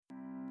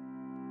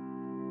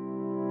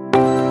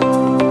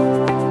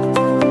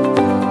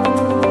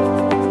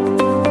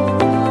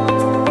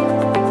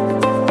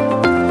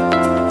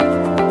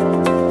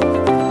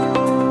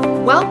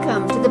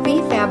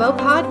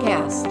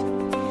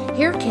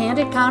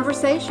intimate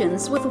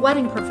conversations with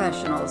wedding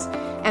professionals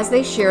as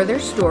they share their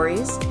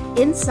stories,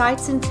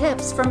 insights, and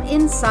tips from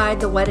inside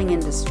the wedding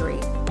industry.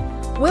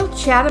 We'll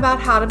chat about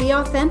how to be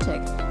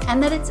authentic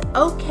and that it's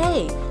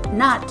okay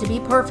not to be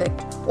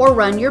perfect or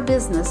run your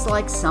business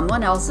like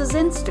someone else's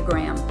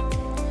Instagram.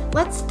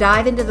 Let's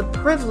dive into the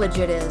privilege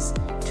it is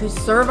to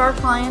serve our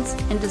clients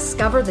and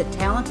discover the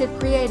talented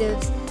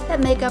creatives that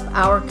make up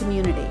our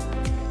community.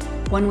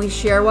 When we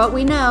share what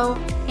we know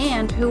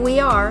and who we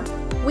are,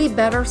 we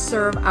better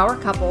serve our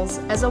couples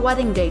as a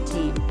wedding day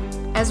team,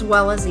 as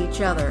well as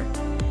each other.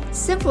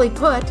 Simply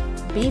put,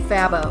 be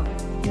Fabo.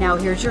 Now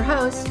here's your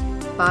host,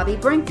 Bobby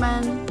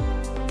Brinkman.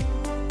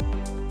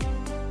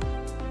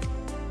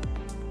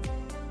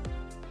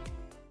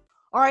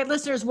 All right,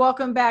 listeners,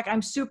 welcome back.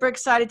 I'm super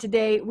excited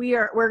today.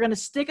 We're going to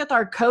stick with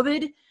our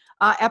COVID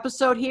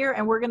episode here,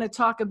 and we're going to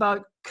talk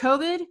about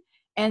COVID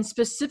and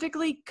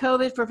specifically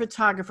COVID for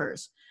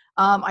photographers.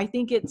 I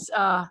think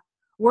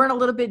we're in a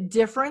little bit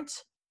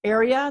different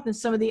area than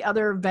some of the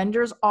other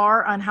vendors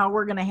are on how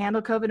we're going to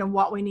handle COVID and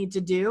what we need to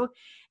do.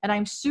 And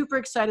I'm super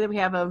excited that we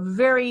have a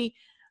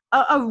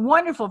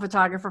wonderful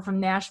photographer from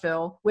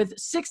Nashville with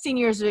 16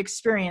 years of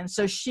experience.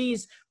 So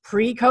she's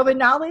pre-COVID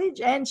knowledge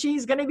and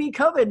she's going to be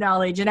COVID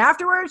knowledge. And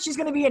afterwards, she's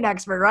going to be an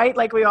expert, right?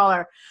 Like we all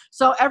are.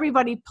 So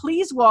everybody,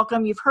 please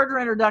welcome, you've heard her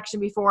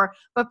introduction before,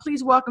 but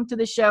please welcome to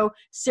the show,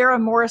 Sarah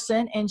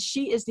Morrison. And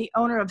she is the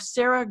owner of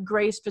Sarah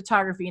Grace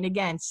Photography. And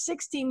again,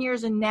 16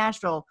 years in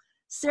Nashville.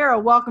 Sarah,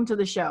 welcome to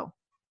the show.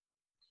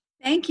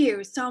 Thank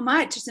you so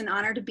much. It's an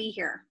honor to be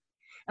here.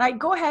 And I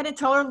go ahead and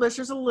tell our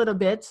listeners a little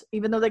bit,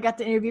 even though they got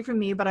the interview from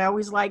me, but I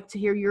always like to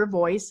hear your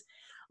voice.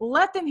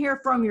 Let them hear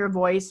from your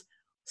voice.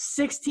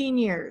 16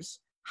 years,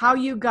 how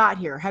you got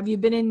here. Have you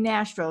been in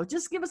Nashville?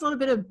 Just give us a little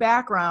bit of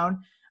background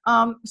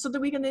so that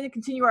we can then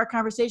continue our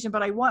conversation.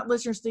 But I want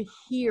listeners to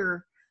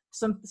hear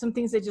some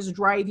things that just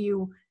drive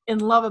you in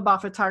love about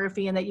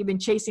photography and that you've been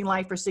chasing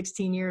light for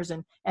 16 years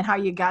and how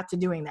you got to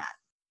doing that.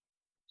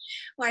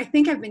 Well, I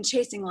think I've been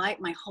chasing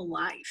light my whole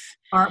life.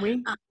 Aren't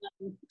we?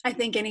 I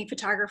think any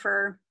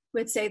photographer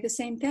would say the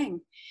same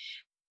thing.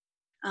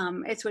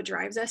 It's what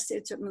drives us.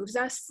 It's what moves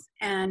us.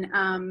 And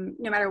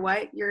no matter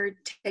what you're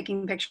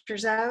taking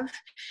pictures of,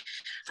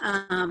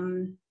 I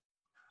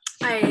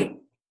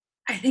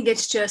think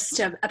it's just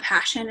a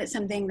passion. It's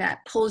something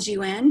that pulls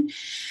you in.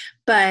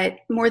 But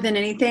more than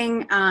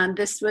anything,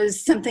 this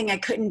was something I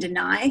couldn't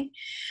deny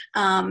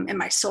in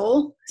my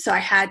soul. So I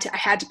had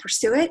to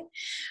pursue it.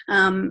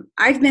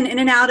 I've been in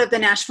and out of the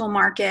Nashville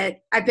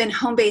market. I've been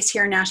home based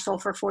here in Nashville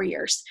for 4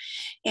 years.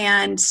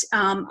 And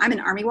I'm an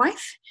Army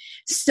wife.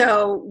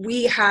 So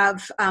we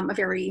have a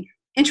very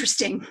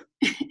interesting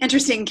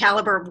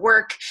caliber of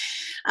work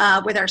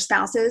with our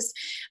spouses,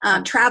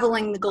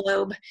 traveling the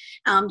globe,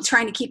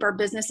 trying to keep our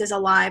businesses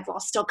alive while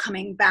still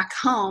coming back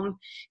home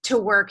to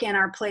work in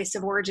our place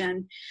of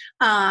origin.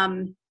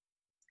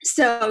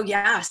 So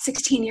yeah,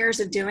 16 years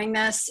of doing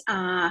this.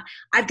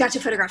 I've got to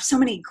photograph so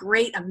many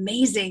great,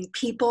 amazing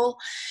people,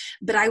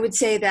 but I would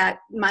say that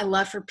my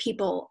love for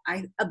people,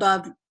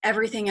 above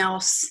everything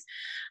else,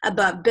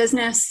 above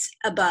business,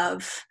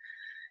 above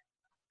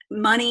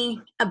money,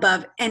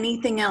 above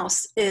anything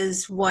else,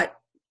 is what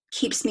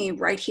keeps me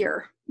right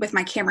here with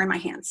my camera in my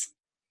hands.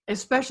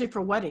 Especially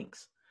for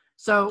weddings.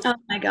 So, oh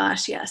my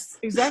gosh, yes,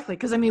 exactly.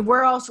 Because I mean,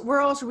 where else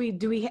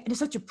it's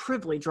such a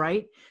privilege,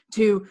 right?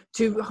 To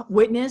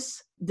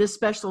witness this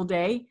special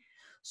day.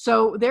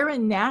 So they're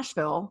in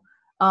Nashville.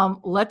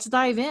 Let's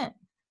dive in.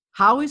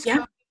 How is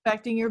COVID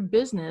affecting your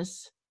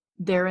business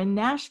there in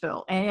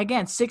Nashville? And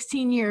again,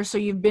 16 years. So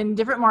you've been in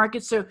different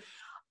markets. So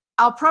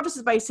I'll preface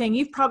this by saying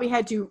you've probably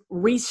had to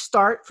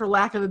restart, for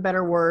lack of a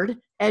better word,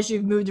 as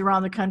you've moved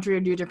around the country or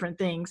do different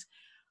things.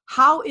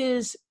 How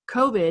is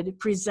COVID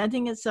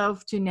presenting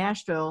itself to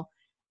Nashville?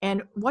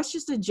 And what's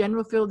just the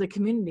general feel of the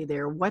community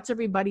there? What's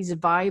everybody's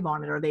vibe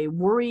on it? Are they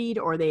worried?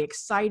 Or are they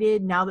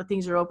excited now that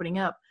things are opening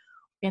up?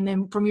 And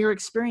then from your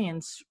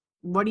experience,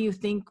 what do you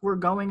think we're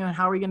going and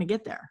how are we going to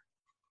get there?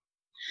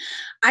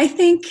 I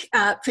think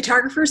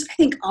photographers, I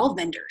think all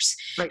vendors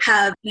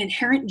have an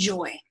inherent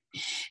joy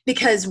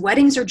because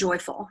weddings are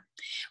joyful.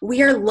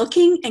 We are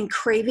looking and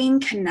craving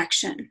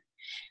connection.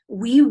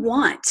 We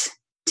want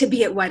to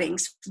be at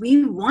weddings.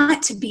 We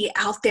want to be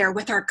out there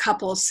with our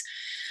couples.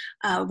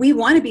 We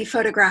want to be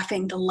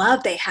photographing the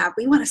love they have.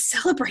 We want to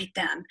celebrate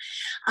them.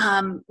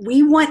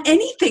 We want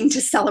anything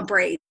to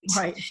celebrate.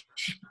 Right.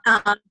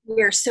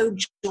 We are so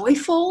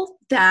joyful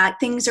that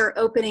things are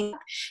opening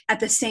at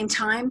the same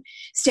time,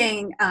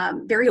 staying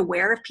very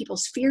aware of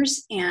people's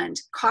fears and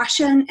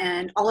caution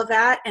and all of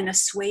that, and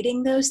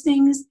assuaging those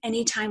things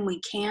anytime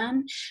we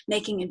can,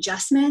 making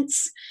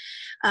adjustments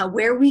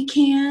where we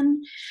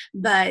can,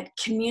 but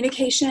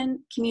communication.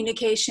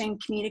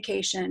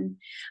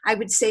 I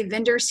would say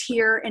vendors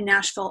here in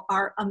Nashville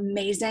are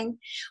amazing.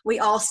 We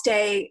all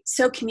stay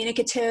so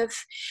communicative.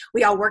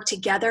 We all work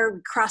together,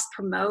 we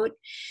cross-promote.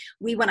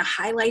 We want to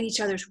highlight each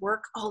other's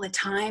work all the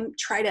time,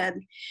 try to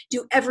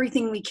do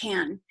everything we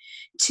can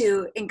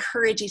to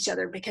encourage each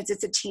other because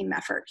it's a team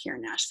effort here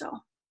in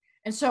Nashville.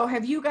 And so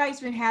have you guys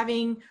been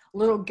having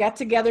little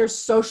get-togethers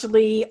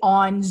socially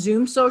on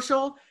Zoom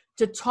Social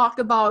to talk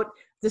about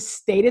the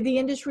state of the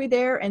industry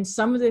there and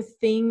some of the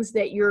things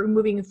that you're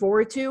moving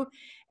forward to?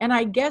 And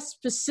I guess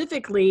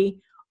specifically,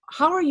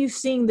 how are you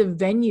seeing the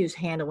venues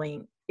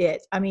handling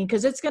it? I mean,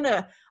 because it's going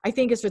to, I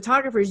think as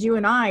photographers, you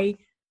and I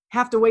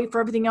have to wait for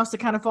everything else to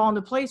kind of fall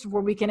into place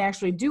before we can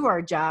actually do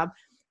our job.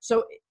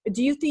 So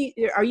do you think,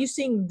 are you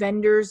seeing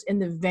vendors in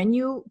the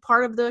venue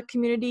part of the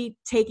community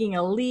taking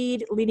a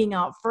leading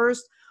out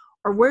first,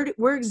 or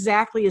where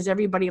exactly is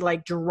everybody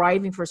like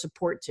driving for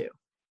support to?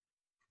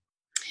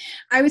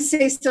 I would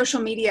say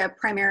social media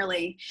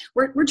primarily.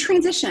 We're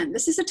transition.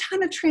 This is a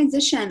time of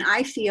transition.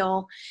 I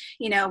feel,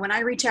 when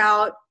I reach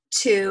out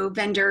to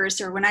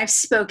vendors or when I've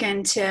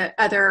spoken to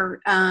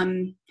other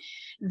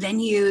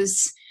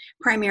venues,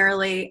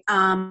 primarily,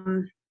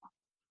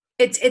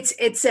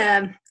 it's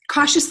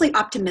cautiously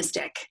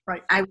optimistic.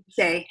 Right. I would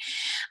say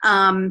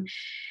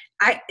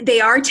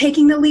they are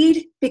taking the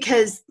lead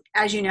because,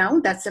 as you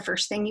know, that's the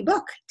first thing you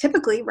book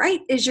typically,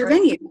 right? Is your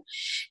venue,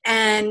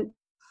 and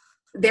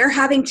they're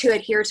having to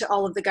adhere to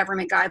all of the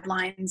government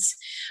guidelines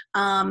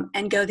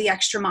and go the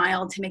extra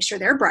mile to make sure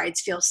their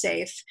brides feel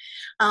safe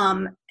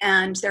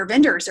and their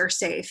vendors are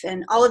safe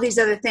and all of these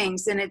other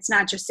things. And it's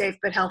not just safe,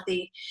 but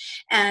healthy.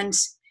 And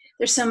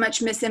there's so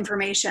much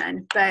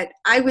misinformation. But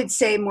I would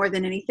say more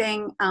than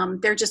anything,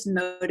 they're just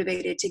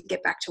motivated to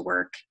get back to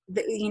work.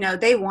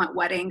 They want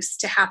weddings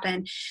to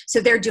happen. So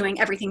they're doing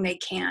everything they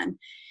can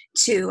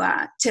to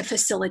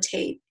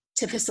facilitate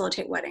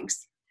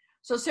weddings.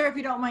 So Sarah, if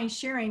you don't mind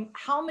sharing,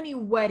 how many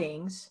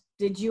weddings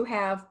did you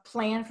have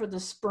planned for the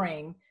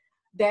spring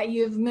that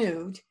you've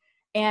moved?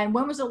 And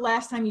when was the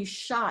last time you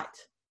shot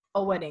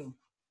a wedding?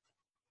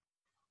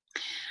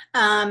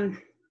 I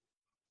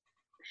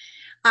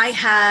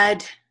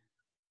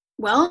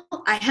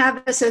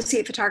have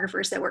associate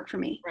photographers that work for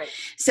me. Right.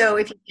 So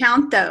if you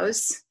count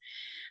those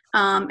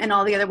and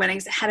all the other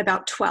weddings, I had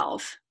about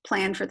 12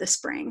 planned for the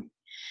spring.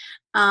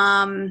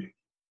 And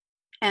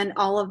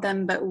all of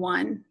them but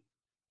one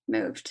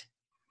moved.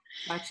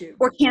 Got you.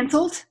 Or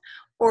canceled,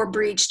 or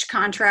breached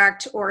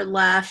contract, or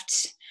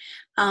left,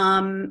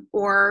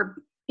 or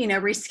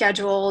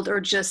rescheduled,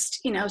 or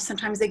just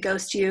sometimes they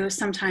ghost you,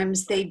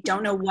 sometimes they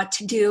don't know what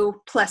to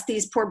do. Plus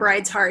these poor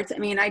brides' hearts. I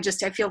mean, I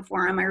feel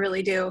for them. I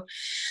really do.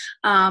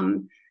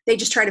 They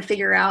just try to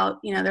figure out.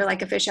 They're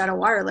like a fish out of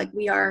water, like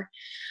we are.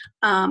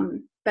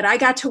 But I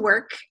got to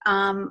work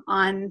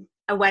on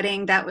a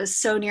wedding that was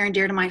so near and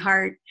dear to my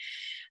heart.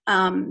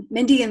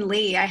 Mindy and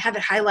Lee, I have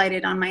it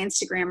highlighted on my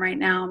Instagram right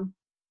now.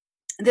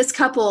 This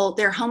couple,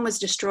 their home was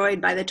destroyed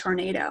by the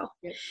tornado,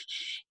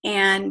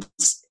 and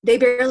they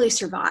barely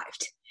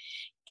survived.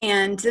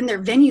 And then their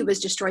venue was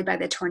destroyed by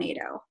the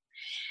tornado.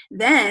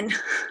 Then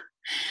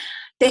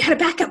they had a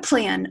backup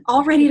plan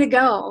all ready to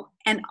go,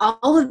 and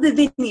all of the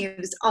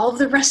venues, all of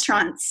the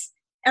restaurants,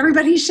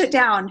 everybody shut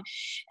down.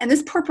 And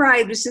this poor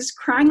bride was just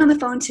crying on the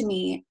phone to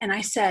me. And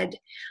I said,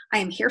 I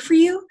am here for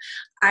you.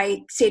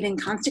 I stayed in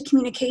constant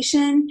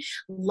communication,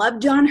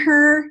 loved on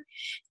her.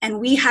 And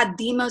we had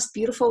the most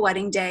beautiful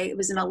wedding day. It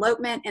was an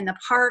elopement in the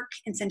park,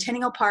 in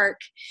Centennial Park.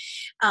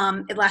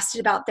 It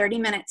lasted about 30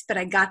 minutes, but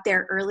I got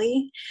there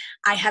early.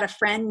 I had a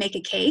friend make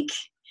a cake,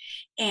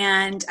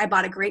 and I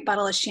bought a great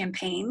bottle of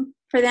champagne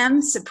for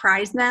them,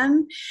 surprised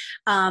them,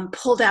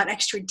 pulled out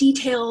extra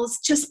details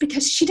just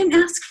because she didn't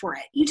ask for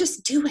it. You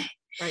just do it.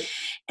 Right.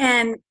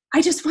 And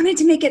I just wanted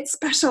to make it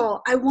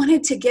special. I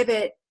wanted to give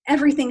it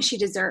everything she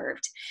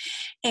deserved.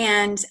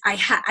 And I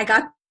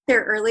got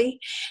there early,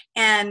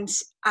 and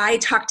I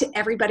talked to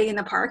everybody in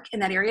the park in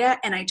that area,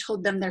 and I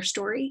told them their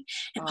story,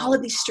 and all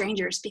of these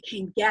strangers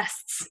became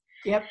guests.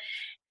 Yep.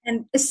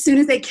 And as soon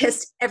as they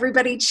kissed,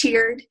 everybody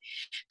cheered.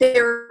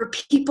 There were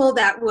people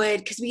that would,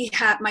 because we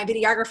have my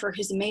videographer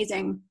who's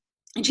amazing,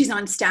 and she's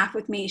on staff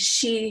with me.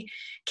 She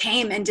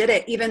came and did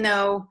it, even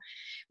though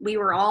we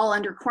were all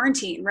under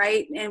quarantine,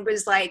 right? And it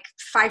was like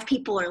 5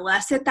 people or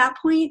less at that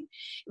point.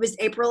 It was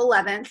April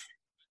 11th.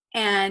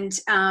 And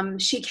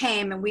she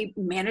came, and we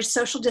managed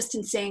social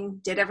distancing,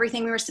 did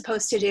everything we were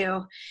supposed to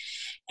do.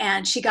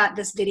 And she got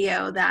this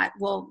video that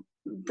will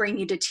bring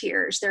you to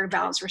tears. Their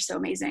vows were so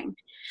amazing.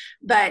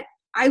 But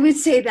I would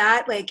say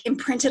that like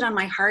imprinted on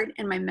my heart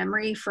and my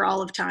memory for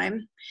all of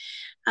time.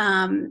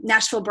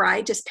 Nashville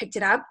Bride just picked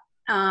it up.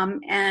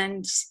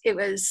 And it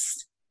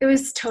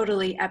was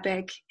totally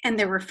epic. And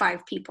there were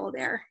 5 people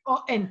there.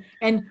 Oh,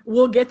 and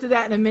we'll get to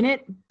that in a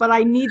minute, but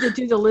I need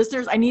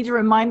to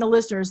remind the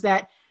listeners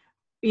that,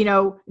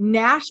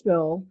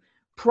 Nashville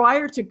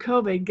prior to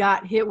COVID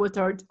got hit with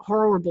a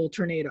horrible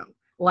tornado,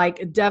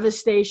 like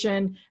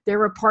devastation. There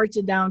were parts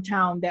of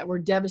downtown that were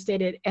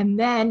devastated. And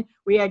then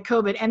we had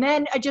COVID, and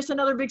then just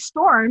another big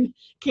storm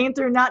came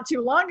through not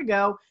too long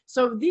ago.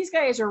 So these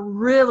guys are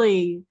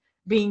really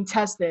being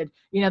tested.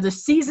 The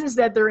seasons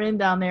that they're in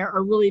down there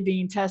are really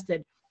being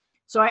tested.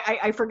 So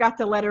I forgot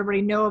to let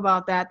everybody know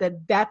about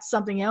that's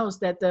something else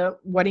that the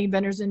wedding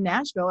vendors in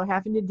Nashville are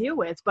having to deal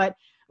with. But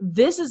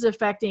this is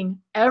affecting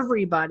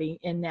everybody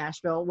in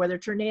Nashville, whether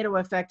tornado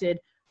affected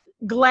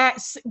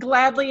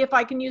gladly, if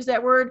I can use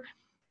that word,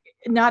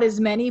 not as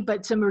many,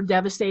 but some were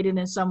devastated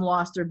and some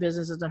lost their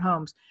businesses and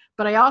homes.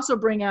 But I also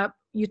bring up,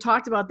 you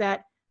talked about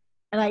that,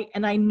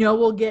 and I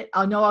know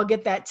I'll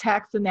get that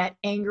text and that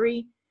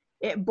angry.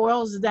 It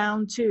boils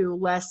down to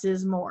less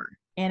is more.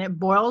 And it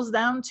boils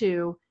down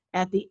to,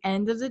 at the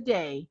end of the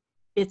day,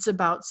 it's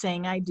about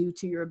saying I do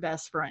to your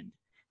best friend.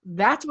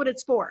 That's what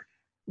it's for.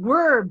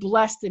 We're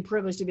blessed and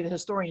privileged to be the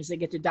historians that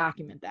get to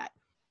document that.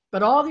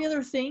 But all the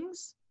other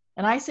things,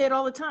 and I say it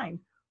all the time,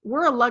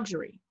 we're a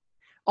luxury.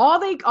 All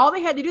they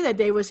had to do that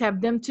day was have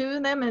them two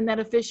of them and that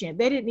officiant.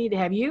 They didn't need to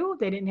have you.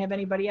 They didn't have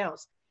anybody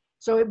else.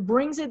 So it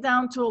brings it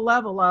down to a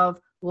level of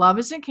love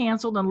isn't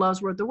canceled and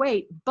love's worth the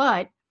wait.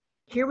 But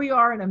here we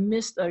are in a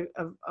midst of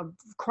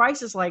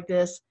crisis like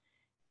this,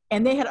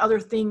 and they had other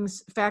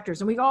things,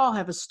 factors. And we all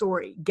have a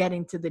story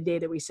getting to the day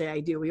that we say I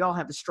do. We all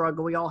have a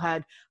struggle. We all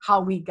had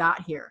how we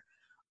got here.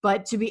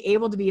 But to be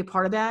able to be a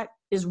part of that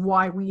is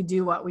why we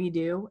do what we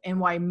do, and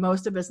why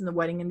most of us in the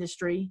wedding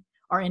industry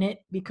are in it,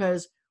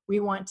 because we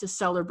want to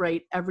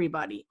celebrate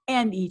everybody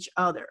and each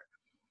other.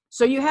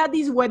 So you had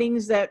these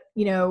weddings that,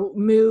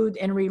 moved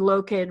and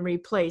relocated and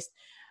replaced.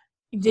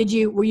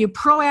 Were you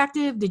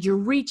proactive? Did you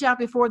reach out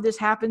before this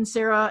happened,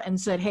 Sarah, and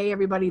said, hey,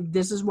 everybody,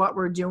 this is what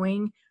we're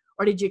doing?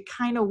 Or did you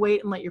kind of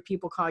wait and let your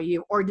people call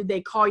you? Or did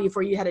they call you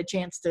before you had a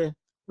chance to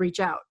reach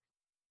out?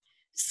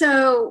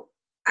 So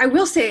I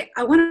will say,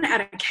 I want to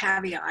add a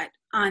caveat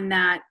on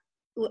that.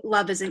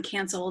 Love isn't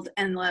canceled,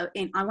 and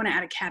I want to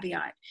add a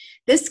caveat.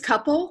 This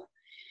couple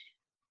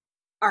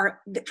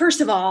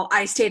first of all,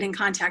 I stayed in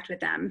contact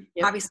with them.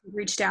 Yep. Obviously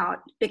reached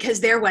out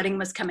because their wedding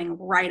was coming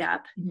right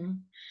up.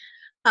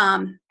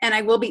 Mm-hmm. And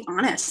I will be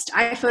honest,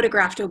 I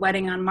photographed a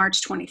wedding on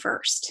March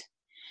 21st,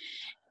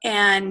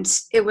 and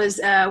it was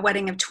a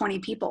wedding of 20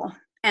 people,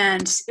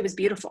 and it was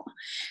beautiful.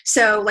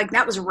 So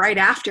that was right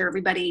after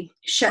everybody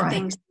shut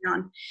things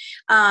down.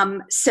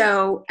 And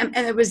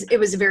it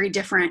was very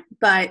different,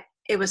 but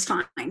it was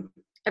fine.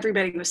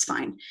 Everybody was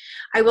fine.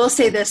 I will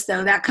say this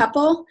though, that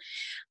couple,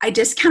 I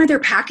discounted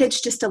their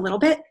package just a little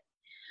bit,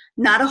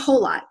 not a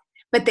whole lot,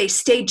 but they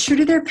stayed true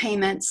to their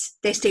payments.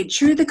 They stayed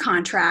true to the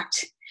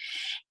contract,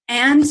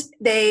 and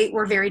they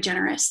were very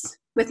generous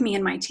with me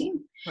and my team.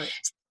 Right.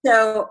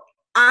 So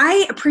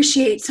I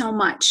appreciate so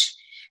much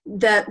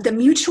the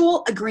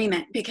mutual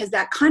agreement, because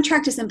that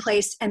contract is in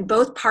place and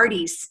both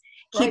parties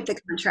keep the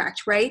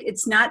contract, right?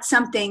 It's not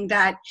something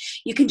that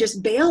you can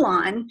just bail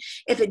on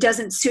if it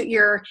doesn't suit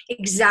your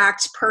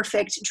exact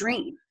perfect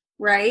dream,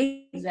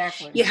 right?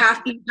 Exactly. You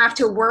have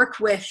to work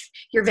with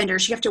your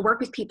vendors. You have to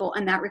work with people,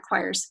 and that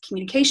requires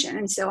communication.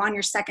 And so on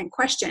your second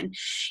question,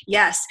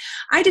 yes,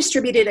 I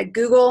distributed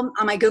on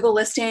my Google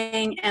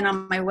listing and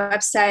on my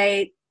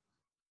website.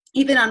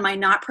 Even on my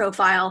not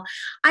profile,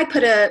 I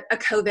put a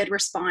COVID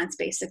response,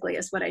 basically,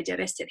 is what I did.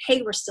 I said,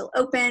 hey, we're still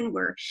open.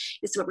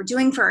 This is what we're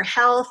doing for our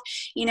health,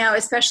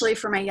 especially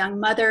for my young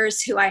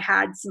mothers who I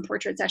had some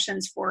portrait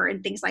sessions for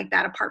and things like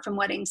that, apart from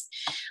weddings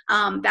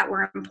that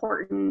were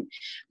important.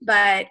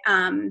 But,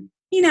 and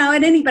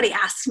anybody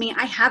asks me,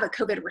 I have a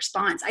COVID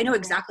response. I know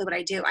exactly what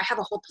I do. I have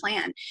a whole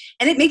plan,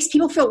 and it makes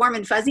people feel warm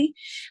and fuzzy.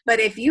 But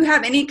if you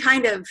have any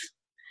kind of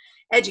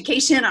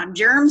education on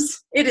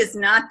germs, it is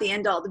not the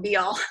end all to be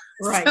all.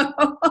 Right.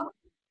 So,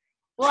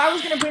 well, I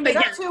was going to bring that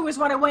up too, was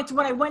when I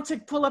went to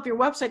pull up your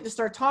website to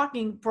start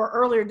talking for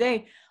earlier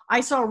day,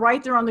 I saw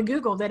right there on the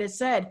Google that it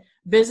said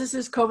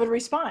businesses COVID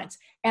response.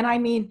 And I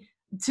mean,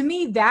 to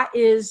me, that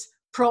is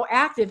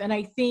proactive. And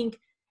I think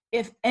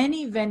if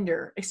any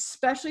vendor,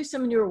 especially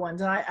some newer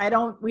ones,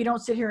 and we don't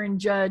sit here and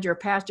judge or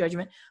pass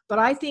judgment, but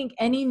I think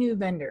any new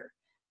vendor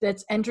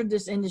that's entered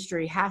this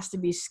industry has to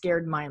be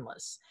scared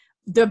mindless.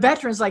 The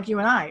veterans like you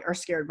and I are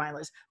scared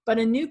mindless, but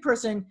a new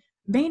person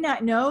may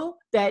not know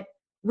that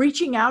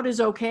reaching out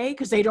is okay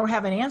because they don't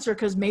have an answer,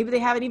 because maybe they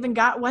haven't even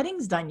got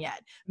weddings done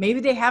yet. Maybe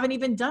they haven't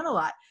even done a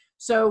lot.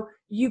 So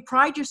you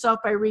pride yourself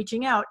by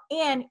reaching out,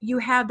 and you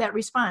have that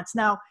response.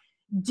 Now,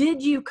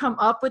 did you come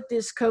up with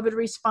this COVID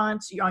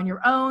response on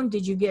your own?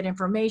 Did you get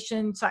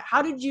information? So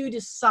how did you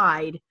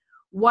decide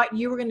what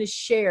you were going to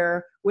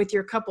share with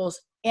your couples?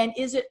 And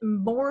is it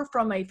more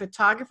from a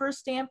photographer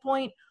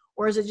standpoint,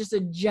 or is it just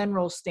a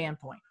general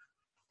standpoint?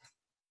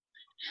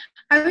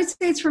 I would say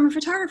it's from a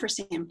photographer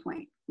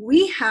standpoint.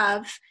 We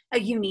have a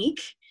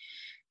unique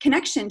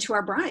connection to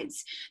our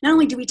brides. Not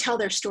only do we tell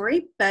their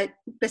story, but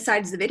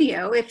besides the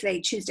video, if they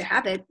choose to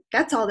have it,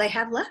 that's all they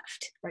have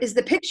left is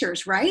the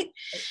pictures, right?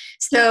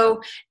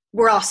 So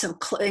we're also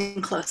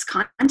in close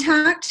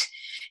contact,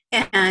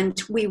 and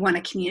we want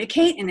to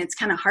communicate, and it's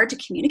kind of hard to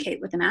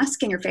communicate with a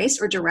mask in your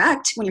face or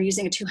direct when you're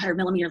using a 200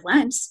 millimeter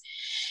lens.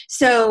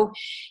 So,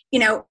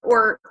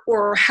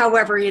 or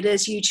however it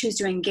is you choose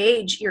to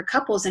engage your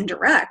couples in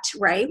direct,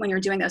 right, when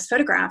you're doing those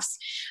photographs.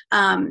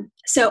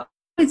 So I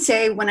would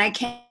say when I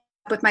came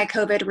up with my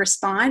COVID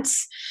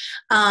response,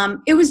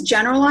 it was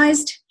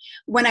generalized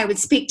when I would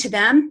speak to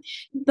them,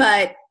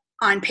 but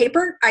on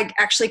paper, I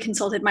actually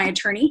consulted my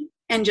attorney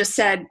and just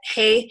said,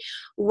 hey,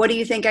 what do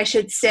you think I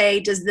should say?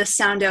 Does this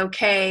sound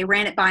okay?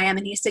 Ran it by him.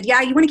 And he said,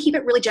 yeah, you want to keep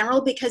it really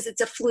general because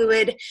it's a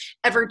fluid,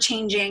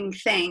 ever-changing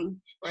thing.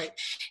 Right.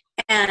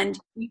 And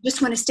you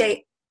just want to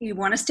stay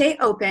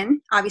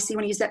open. Obviously, you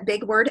want to use that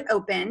big word,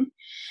 open,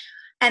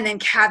 and then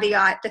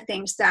caveat the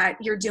things that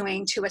you're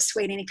doing to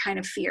assuage any kind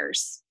of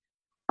fears.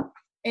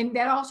 And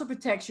that also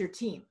protects your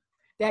team,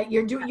 that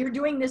you're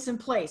doing this in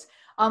place.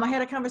 I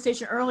had a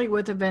conversation earlier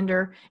with a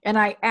vendor, and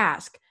I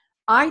asked,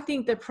 I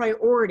think the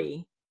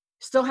priority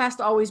still has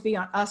to always be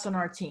on us and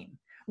our team.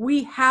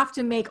 We have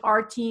to make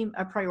our team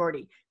a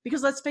priority,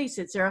 because let's face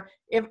it, Sarah,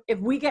 if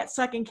we get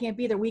stuck and can't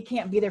be there, we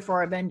can't be there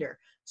for our vendor.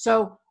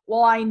 So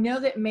while I know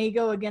that may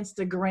go against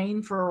the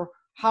grain for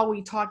how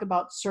we talk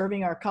about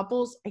serving our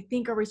couples, I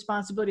think our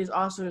responsibility is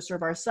also to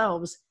serve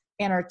ourselves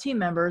and our team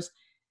members,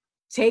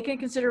 take in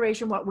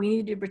consideration what we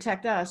need to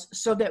protect us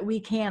so that we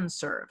can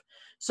serve.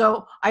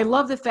 So I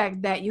love the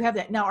fact that you have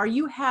that. Now, are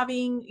you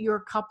having your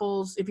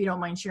couples, if you don't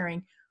mind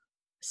sharing,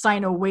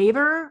 sign a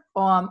waiver?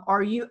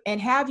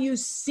 Have you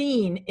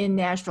seen in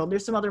Nashville,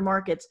 there's some other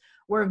markets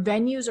where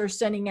venues are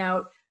sending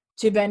out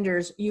to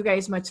vendors, you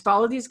guys must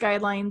follow these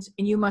guidelines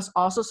and you must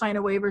also sign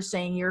a waiver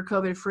saying you're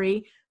COVID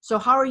free. So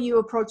how are you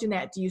approaching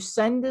that? Do you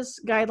send this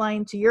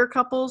guideline to your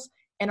couples,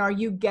 and are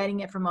you getting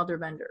it from other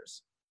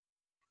vendors?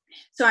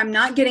 So I'm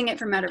not getting it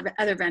from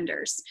other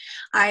vendors.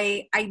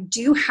 I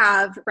do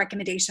have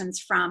recommendations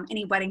from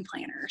any wedding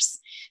planners.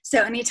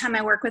 So anytime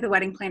I work with a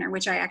wedding planner,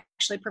 which I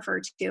actually prefer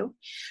to do,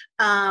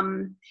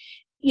 and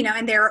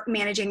they're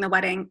managing the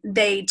wedding,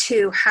 they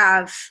too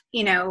have,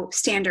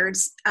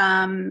 standards.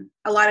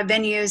 A lot of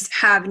venues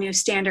have new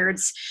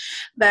standards,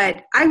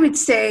 but I would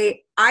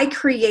say I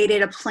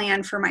created a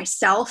plan for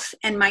myself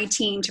and my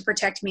team to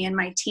protect me and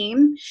my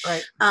team.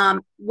 Right.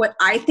 What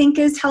I think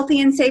is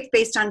healthy and safe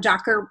based on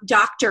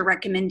doctor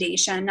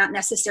recommendation, not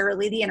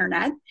necessarily the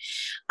internet.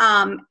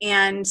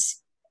 And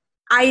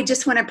I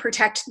just want to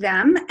protect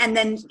them and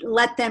then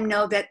let them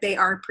know that they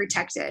are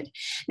protected.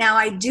 Now,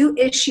 I do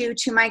issue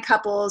to my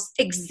couples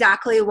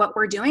exactly what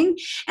we're doing,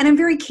 and I'm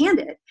very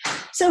candid.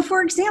 So,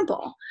 for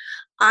example,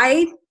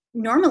 I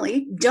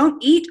normally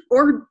don't eat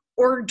or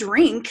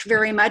drink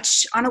very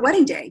much on a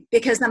wedding day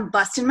because I'm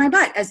busting my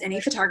butt, as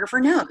any photographer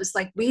knows.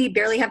 Like, we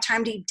barely have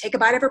time to take a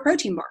bite of a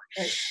protein bar.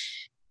 Right.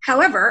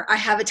 However, I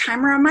have a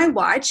timer on my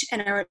watch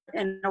and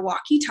a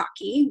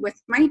walkie-talkie with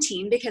my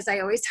team because I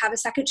always have a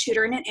second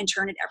shooter and an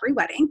intern at every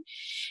wedding.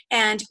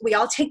 And we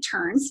all take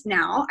turns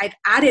now. I've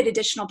added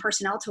additional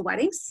personnel to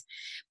weddings.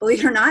 Believe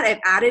it or not,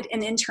 I've added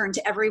an intern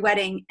to every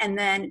wedding and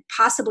then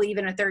possibly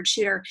even a third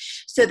shooter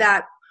so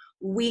that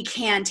we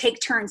can take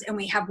turns and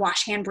we have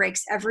wash hand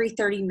breaks every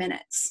 30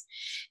 minutes.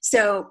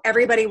 So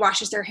everybody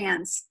washes their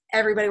hands.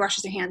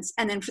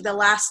 And then for the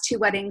last 2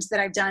 weddings that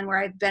I've done where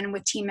I've been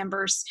with team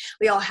members,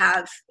 we all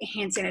have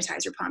hand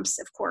sanitizer pumps,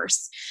 of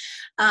course.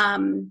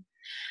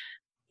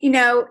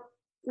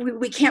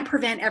 We can't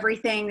prevent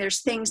everything.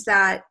 There's things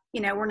that,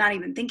 we're not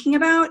even thinking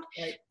about,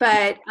 right.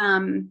 But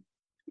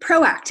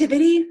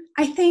proactivity,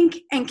 I think,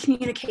 and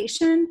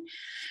communication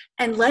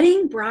and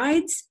letting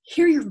brides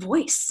hear your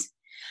voice.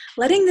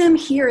 Letting them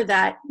hear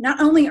that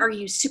not only are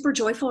you super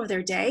joyful of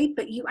their day,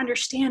 but you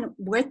understand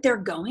what they're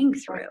going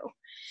through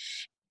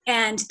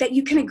and that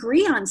you can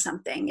agree on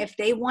something. If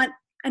they want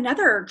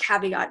another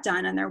caveat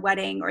done on their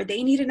wedding or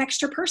they need an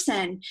extra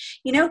person,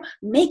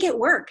 make it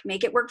work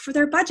for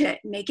their budget,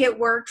 make it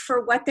work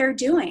for what they're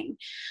doing.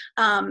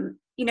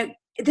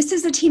 This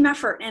is a team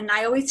effort. And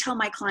I always tell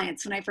my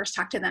clients when I first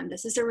talk to them,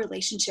 this is a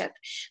relationship.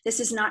 This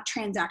is not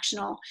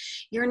transactional.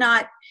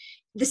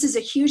 This is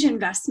a huge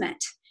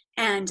investment.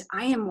 And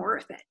I am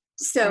worth it.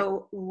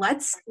 So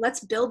let's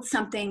build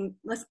something.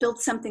 Let's build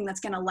something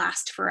that's going to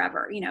last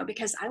forever,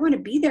 because I want to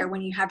be there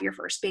when you have your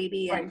first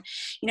baby and,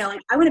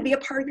 I want to be a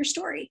part of your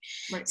story.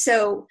 Right.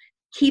 So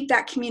keep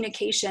that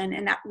communication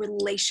and that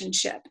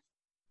relationship.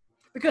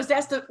 Because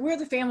we're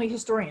the family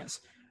historians,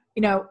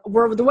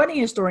 we're the wedding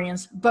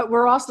historians, but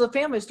we're also the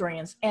family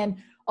historians. And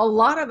a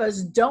lot of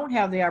us don't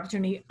have the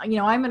opportunity.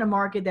 I'm in a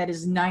market that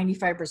is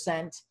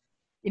 95%,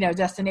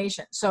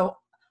 destination. So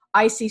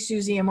I see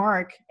Susie and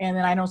Mark, and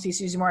then I don't see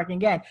Susie and Mark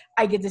again.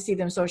 I get to see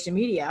them on social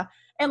media.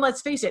 And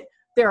let's face it,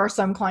 there are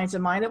some clients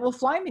of mine that will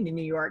fly me to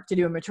New York to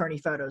do maternity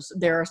photos.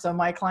 There are some of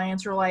my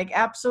clients who are like,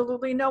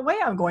 absolutely no way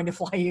I'm going to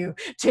fly you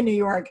to New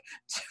York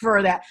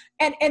for that.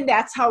 And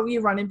that's how we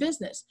run in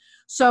business.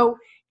 So,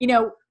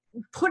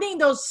 putting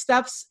those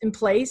steps in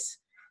place,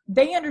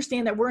 they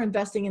understand that we're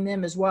investing in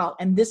them as well.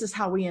 And this is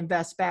how we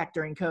invest back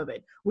during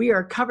COVID. We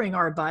are covering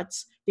our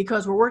butts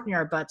because we're working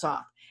our butts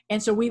off.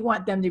 And so we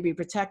want them to be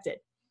protected.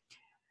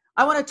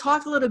 I want to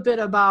talk a little bit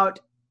about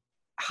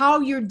how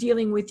you're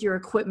dealing with your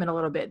equipment a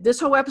little bit. This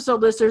whole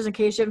episode, listeners, in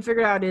case you haven't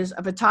figured out, is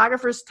a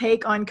photographer's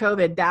take on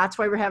COVID. That's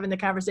why we're having the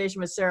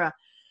conversation with Sarah.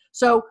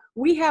 So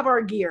we have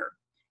our gear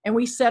and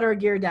we set our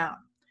gear down.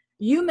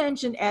 You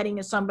mentioned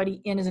adding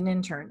somebody in as an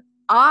intern.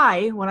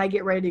 When I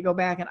get ready to go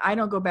back, and I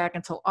don't go back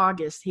until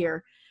August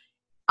here,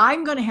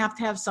 I'm going to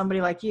have somebody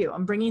like you.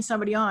 I'm bringing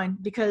somebody on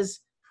because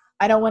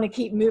I don't want to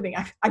keep moving.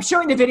 I'm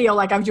showing the video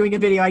like I'm doing a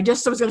video. I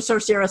just was going to show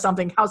Sarah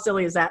something. How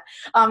silly is that?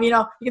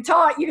 You can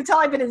tell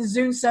I've been in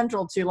Zoom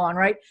Central too long,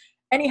 right?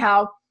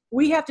 Anyhow,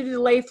 we have to do the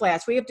lay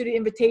flats. We have to do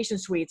invitation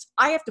suites.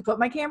 I have to put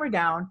my camera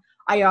down.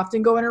 I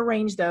often go and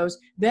arrange those.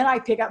 Then I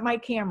pick up my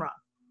camera.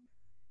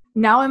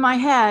 Now in my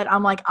head,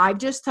 I'm like, I've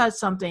just touched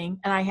something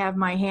and I have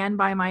my hand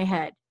by my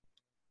head.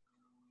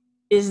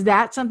 Is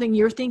that something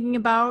you're thinking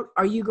about?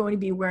 Are you going to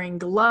be wearing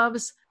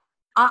gloves?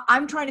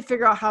 I'm trying to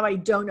figure out how I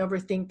don't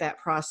overthink that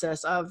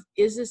process of,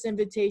 is this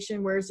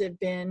invitation, where's it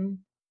been?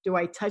 Do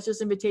I touch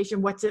this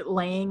invitation? What's it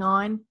laying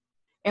on?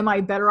 Am I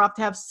better off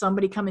to have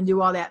somebody come and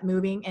do all that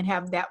moving and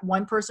have that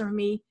one person for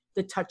me,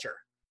 the toucher?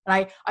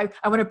 And I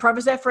want to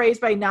preface that phrase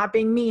by not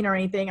being mean or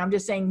anything. I'm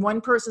just saying one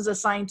person's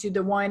assigned to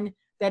the one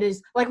that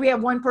is, like we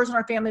have one person in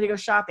our family to go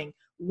shopping,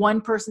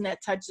 one person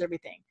that touches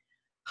everything.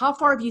 How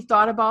far have you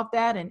thought about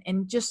that?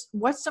 And just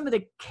what's some of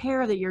the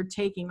care that you're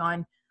taking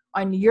on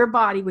your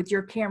body with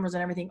your cameras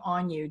and everything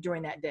on you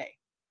during that day?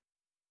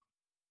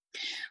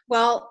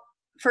 Well,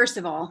 first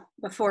of all,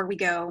 before we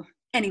go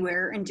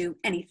anywhere and do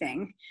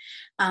anything,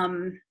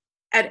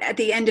 at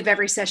the end of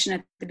every session,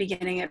 at the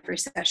beginning of every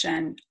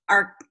session,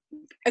 our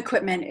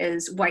equipment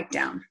is wiped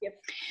down. Yep.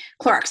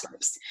 Clorox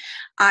wipes.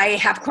 I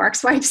have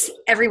Clorox wipes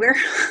everywhere,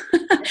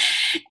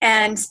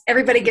 and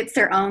everybody gets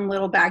their own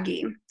little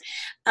baggie.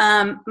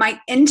 My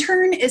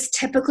intern is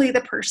typically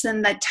the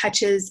person that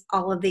touches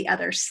all of the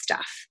other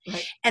stuff.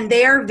 Right. And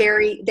they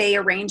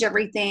arrange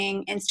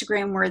everything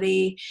Instagram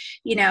worthy,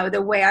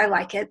 the way I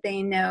like it.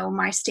 They know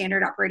my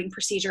standard operating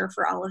procedure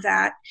for all of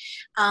that.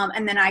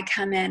 And then I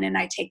come in and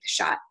I take the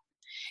shot.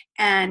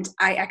 And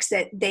I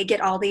exit, they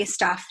get all the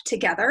stuff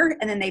together,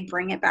 and then they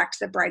bring it back to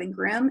the bride and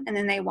groom, and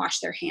then they wash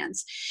their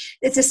hands.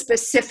 It's a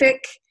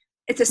specific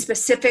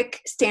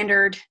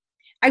standard.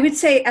 I would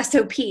say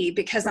SOP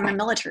because I'm a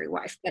military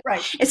wife, but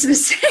right. It's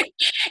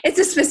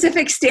a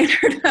specific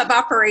standard of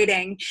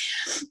operating.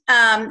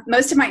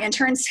 Most of my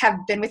interns have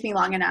been with me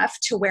long enough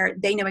to where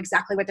they know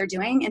exactly what they're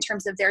doing in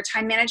terms of their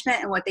time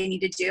management and what they need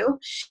to do,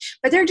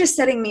 but they're just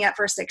setting me up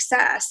for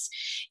success.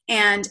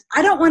 And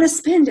I don't want to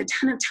spend a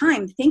ton of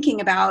time thinking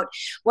about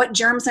what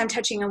germs I'm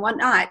touching and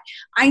whatnot.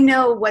 I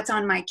know what's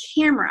on my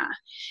camera.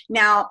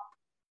 Now,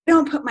 I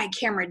don't put my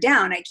camera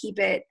down. I keep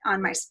it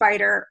on my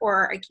spider,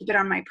 or I keep it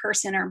on my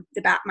person or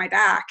my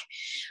back.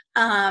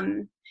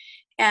 And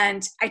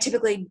I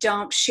typically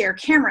don't share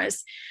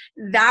cameras.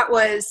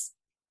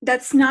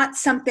 That's not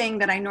something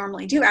that I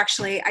normally do.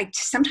 Actually,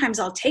 sometimes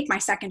I'll take my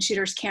second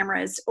shooter's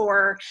cameras,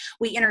 or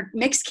we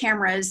intermix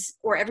cameras,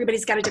 or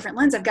everybody's got a different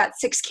lens. I've got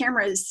 6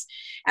 cameras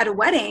at a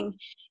wedding,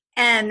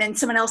 and then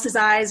someone else's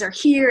eyes are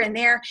here and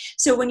there.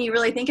 So when you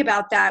really think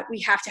about that,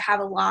 we have to have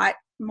a lot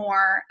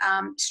more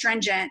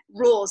stringent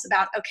rules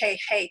about, okay,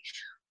 hey,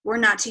 we're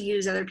not to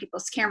use other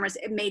people's cameras.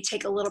 It may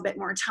take a little bit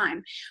more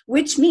time,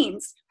 which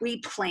means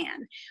we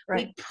plan.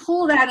 Right. We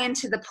pull that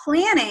into the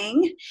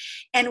planning,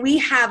 and we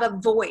have a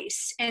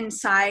voice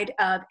inside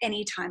of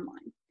any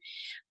timeline.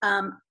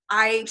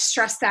 I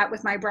stress that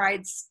with my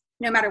brides,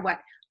 no matter what.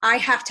 I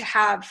have to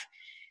have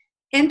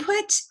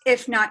input,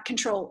 if not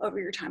control, over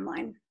your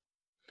timeline.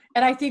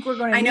 And I think we're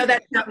going to... I know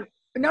that's not...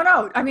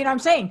 No. I mean, I'm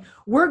saying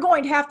we're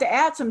going to have to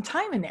add some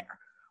time in there.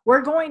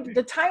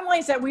 The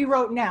timelines that we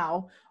wrote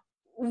now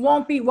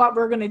won't be what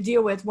we're going to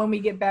deal with when we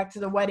get back to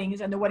the weddings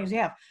and the weddings we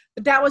have.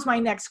 But that was my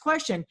next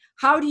question.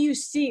 How do you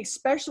see,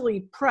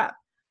 especially prep?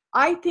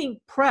 I think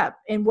prep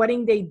and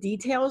wedding day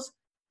details,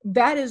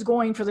 that is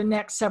going for the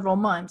next several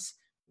months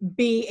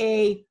be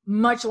a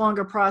much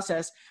longer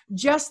process.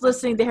 Just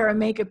listening to hair and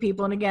makeup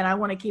people, and again, I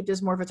want to keep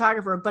this more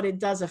photographer, but it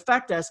does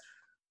affect us.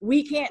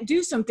 We can't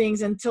do some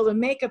things until the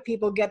makeup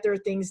people get their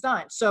things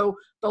done. So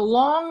the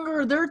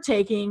longer they're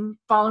taking,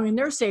 following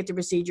their safety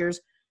procedures,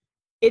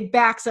 it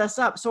backs us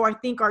up. So I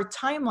think our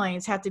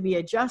timelines have to be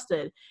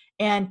adjusted.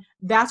 And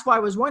that's why I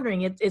was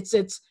wondering,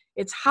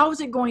 it's how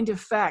is it going to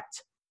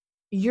affect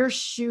your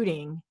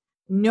shooting,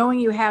 knowing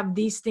you have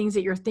these things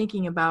that you're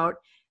thinking about,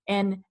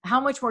 and how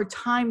much more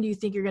time do you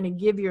think you're going to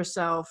give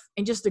yourself,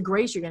 and just the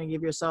grace you're going to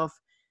give yourself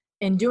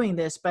in doing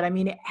this? But I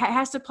mean, it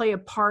has to play a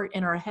part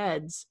in our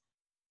heads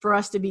for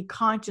us to be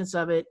conscious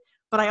of it,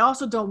 but I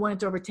also don't want it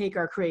to overtake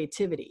our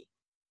creativity.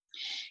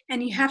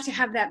 And you have to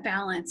have that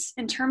balance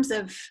in terms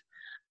of,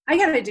 I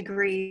got a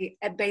degree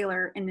at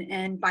Baylor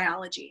in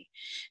biology.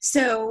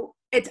 So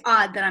it's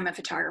odd that I'm a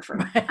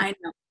photographer. I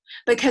know,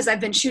 because I've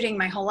been shooting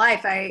my whole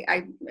life.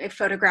 I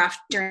photographed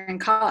during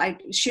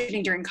college,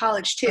 shooting during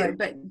college too, right.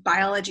 But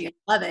biology, I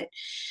love it.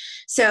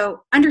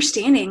 So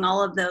understanding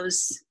all of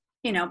those,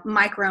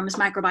 microbes,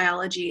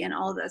 microbiology, and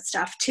all of that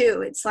stuff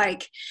too. It's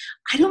like,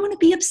 I don't want to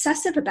be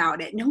obsessive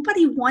about it.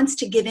 Nobody wants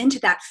to give into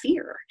that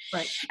fear.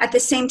 Right. At the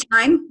same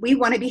time, we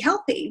want to be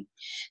healthy.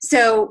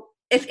 So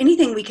if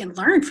anything we can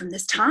learn from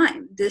this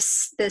time,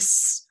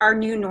 this our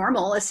new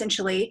normal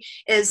essentially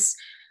is,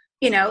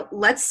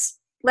 let's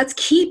let's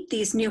keep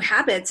these new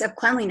habits of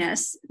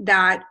cleanliness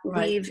that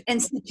we've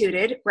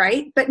instituted,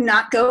 right? But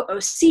not go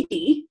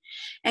OCD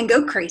and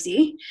go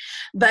crazy,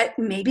 but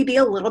maybe be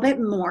a little bit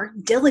more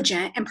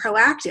diligent and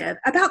proactive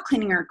about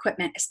cleaning our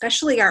equipment,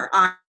 especially our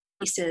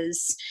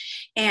eyelashes,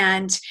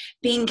 and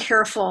being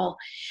careful.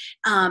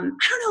 I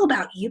don't know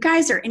about you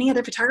guys or any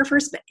other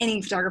photographers, but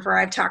any photographer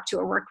I've talked to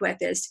or worked with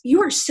is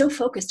you are so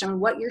focused on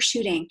what you're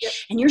shooting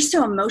and you're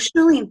so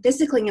emotionally and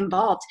physically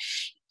involved.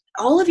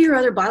 All of your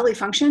other bodily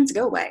functions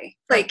go away,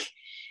 like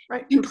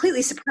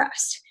completely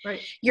suppressed.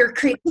 Your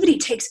creativity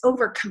takes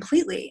over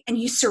completely and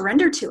you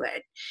surrender to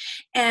it.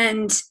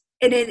 And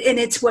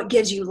it's what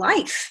gives you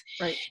life.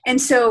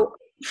 And so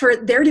for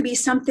there to be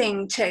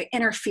something to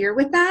interfere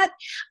with that,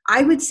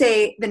 I would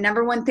say the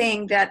number one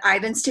thing that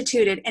I've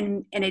instituted,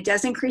 and it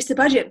does increase the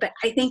budget, but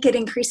I think it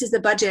increases the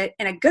budget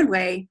in a good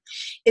way,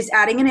 is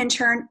adding an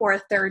intern or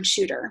a third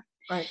shooter.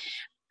 I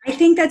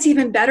think that's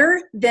even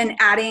better than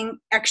adding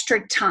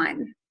extra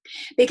time,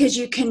 because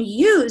you can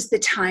use the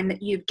time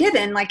that you've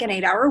given, like an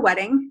 8-hour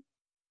wedding.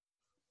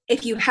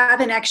 If you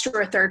have an extra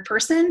or third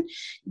person,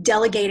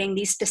 delegating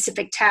these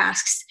specific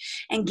tasks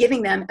and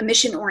giving them a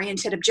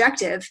mission-oriented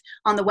objective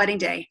on the wedding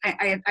day.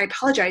 I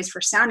apologize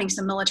for sounding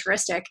so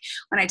militaristic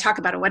when I talk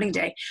about a wedding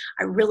day.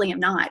 I really am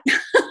not.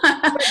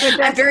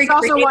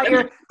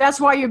 That's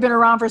why you've been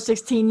around for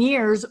 16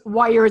 years,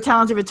 why you're a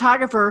talented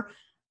photographer.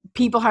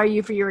 People hire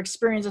you for your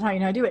experience and how you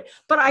know how to do it.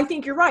 But I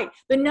think you're right.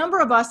 The number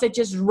of us that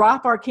just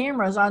drop our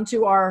cameras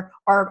onto our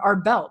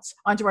belts,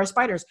 onto our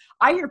spiders.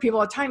 I hear people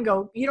all the time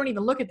go, you don't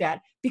even look at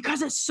that,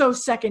 because it's so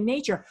second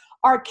nature.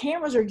 Our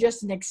cameras are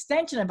just an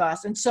extension of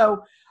us. And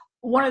so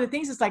one of the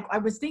things is, like, I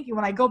was thinking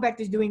when I go back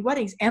to doing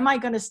weddings, am I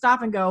going to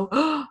stop and go,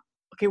 oh,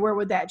 okay, where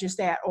would that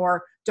just at?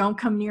 Or don't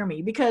come near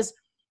me? Because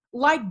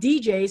like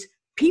DJs,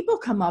 people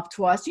come up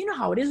to us. You know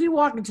how it is. We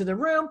walk into the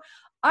room.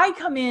 I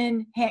come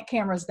in,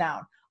 cameras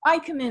down. I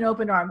come in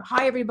open arm.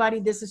 Hi, everybody.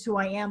 This is who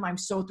I am. I'm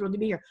so thrilled to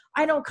be here.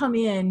 I don't come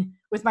in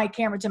with my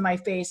camera to my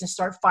face and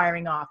start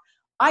firing off.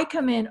 I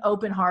come in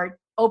open heart,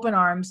 open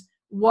arms,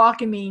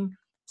 welcoming,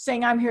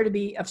 saying I'm here to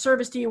be of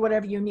service to you,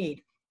 whatever you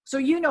need. So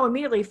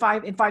immediately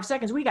in 5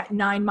 seconds, we got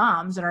 9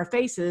 moms in our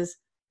faces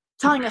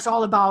telling us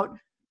all about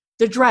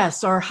the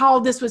dress or how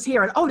this was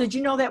here. And, oh, did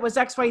you know that was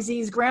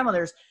XYZ's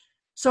grandmother's?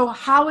 So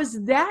how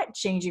is that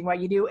changing what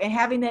you do? And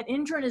having that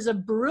intern is a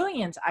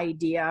brilliant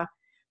idea,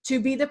 to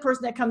be the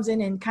person that comes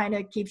in and kind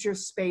of keeps your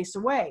space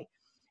away.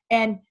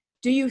 And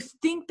do you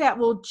think that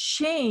will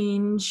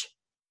change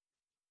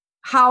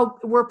how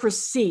we're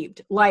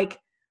perceived? Like,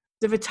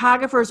 the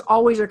photographers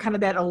always are kind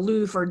of that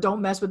aloof or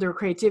don't mess with their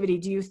creativity.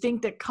 Do you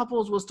think that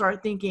couples will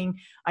start thinking,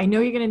 I know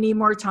you're going to need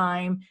more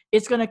time,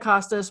 it's going to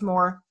cost us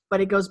more,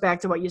 but it goes back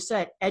to what you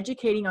said,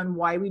 educating on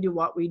why we do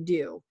what we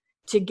do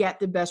to get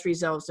the best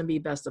results and be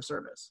best of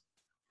service?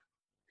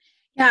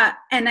 Yeah.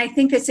 And I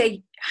think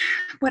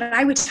what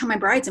I would tell my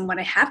brides, and what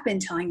I have been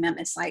telling them,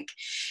 is like,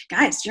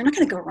 guys, you're not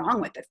going to go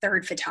wrong with the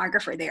third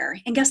photographer there.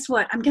 And guess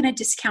what? I'm going to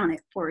discount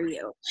it for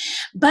you.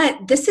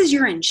 But this is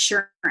your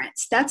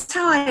insurance. That's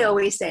how I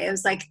always say. It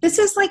was like, this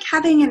is like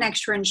having an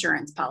extra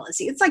insurance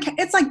policy. It's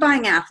like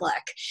buying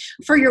Affleck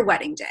for your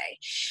wedding day,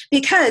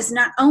 because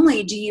not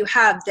only do you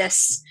have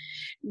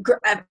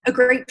a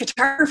great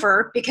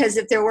photographer, because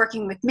if they're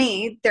working with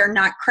me, they're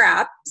not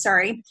crap.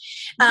 Sorry.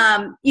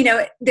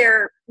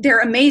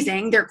 They're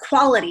amazing. They're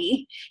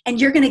quality, and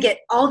you're going to get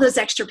all those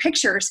extra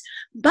pictures,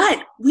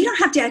 but we don't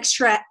have to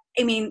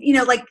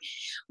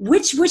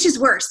which is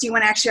worse? Do you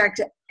want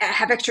to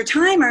have extra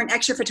time or an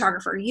extra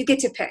photographer? You get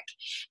to pick.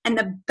 And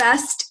the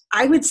best,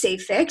 I would say,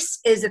 fix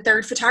is a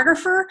third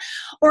photographer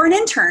or an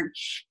intern.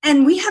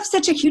 And we have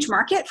such a huge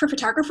market for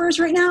photographers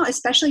right now,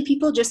 especially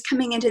people just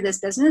coming into this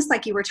business,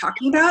 like you were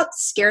talking about,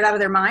 scared out of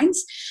their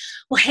minds.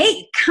 Well,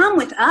 hey, come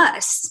with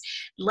us.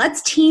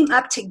 Let's team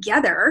up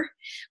together.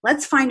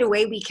 Let's find a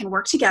way we can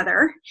work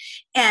together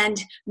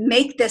and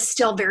make this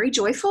still very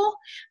joyful,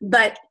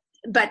 but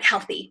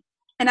healthy.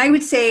 And I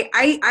would say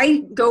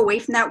I go away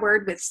from that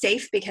word with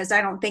safe, because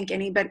I don't think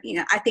anybody,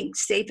 I think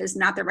safe is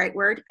not the right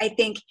word. I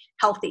think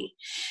healthy.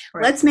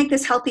 Right. Let's make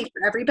this healthy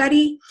for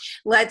everybody.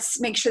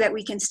 Let's make sure that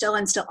we can still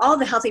instill all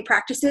the healthy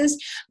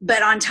practices.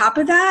 But on top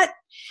of that,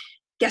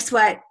 guess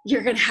what?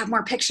 You're going to have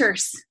more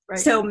pictures. Right.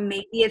 So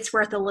maybe it's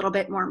worth a little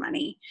bit more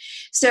money.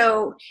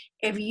 So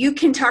if you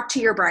can talk to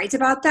your brides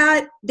about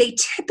that, they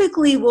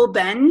typically will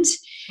bend,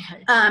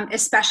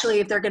 especially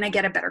if they're going to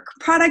get a better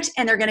product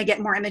and they're going to get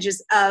more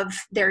images of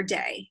their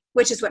day,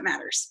 which is what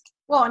matters.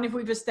 Well, and if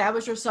we've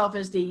established ourselves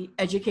as the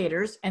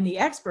educators and the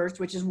experts,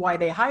 which is why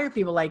they hire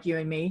people like you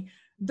and me,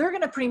 they're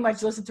going to pretty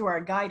much listen to our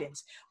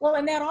guidance. Well,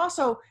 and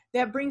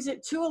that brings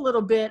it to a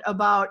little bit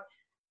about,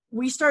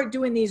 we start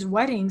doing these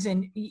weddings,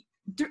 and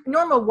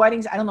normal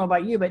weddings, I don't know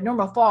about you, but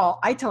normal fall,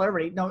 I tell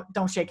everybody,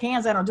 don't shake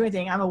hands. I don't do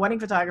anything. I'm a wedding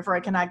photographer.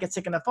 I cannot get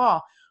sick in the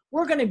fall.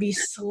 We're going to be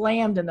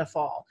slammed in the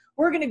fall.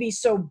 We're going to be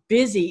so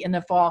busy in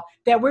the fall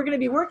that we're going to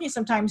be working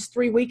sometimes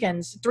 3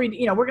 weekends, we're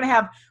going to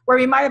have, where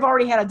we might have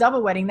already had a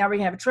double wedding, now we're going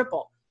to have a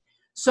triple.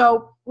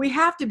 So we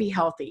have to be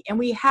healthy, and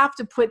we have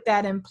to put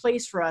that in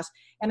place for us.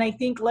 And I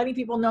think letting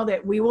people know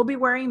that we will be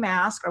wearing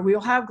masks or we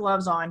will have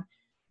gloves on.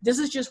 This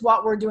is just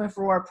what we're doing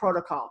for our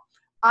protocol.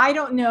 I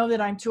don't know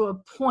that I'm to a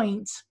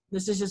point,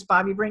 this is just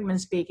Bobby Brinkman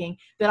speaking,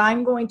 that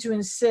I'm going to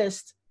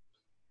insist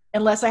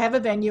unless I have a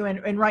venue.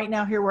 And right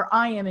now here where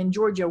I am in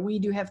Georgia, we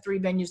do have 3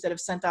 venues that have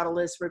sent out a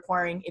list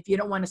requiring, if you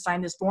don't want to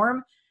sign this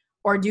form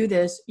or do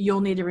this,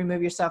 you'll need to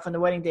remove yourself from the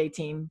wedding day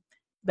team.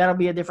 That'll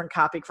be a different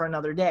topic for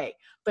another day.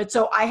 But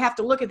so I have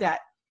to look at that.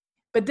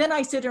 But then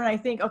I sit there and I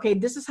think, okay,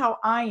 this is how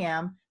I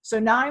am. So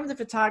now I'm the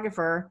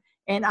photographer,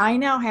 and I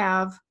now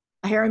have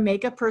a hair and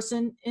makeup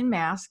person in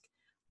mask.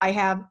 I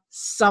have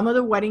some of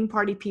the wedding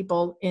party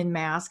people in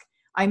mask.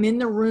 I'm in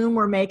the room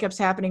where makeup's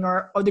happening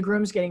or the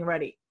groom's getting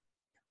ready.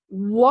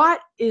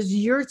 What is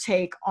your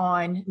take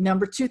on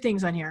number 2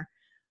 things on here?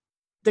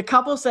 The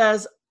couple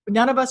says,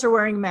 none of us are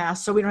wearing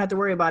masks, so we don't have to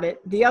worry about it.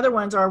 The other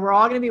ones are, we're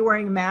all going to be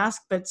wearing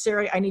masks, but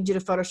Sarah, I need you to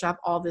Photoshop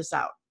all this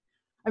out.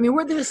 I mean,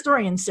 we're the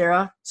historians,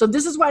 Sarah. So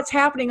this is what's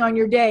happening on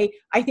your day.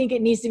 I think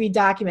it needs to be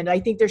documented. I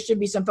think there should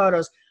be some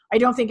photos. I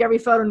don't think every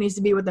photo needs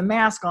to be with a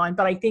mask on,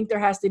 but I think there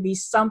has to be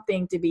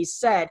something to be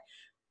said.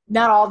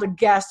 Not all the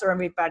guests or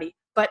everybody,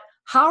 but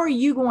how are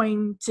you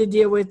going to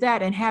deal with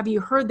that? And have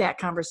you heard that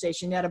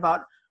conversation yet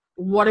about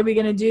what are we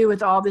going to do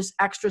with all this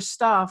extra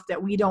stuff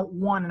that we don't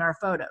want in our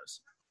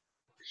photos?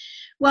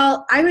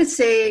 Well, I would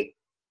say,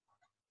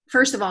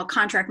 first of all,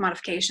 contract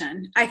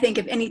modification. I think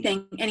if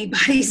anything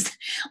anybody's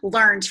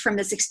learned from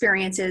this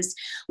experience is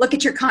look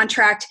at your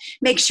contract,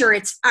 make sure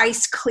it's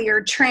ice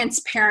clear,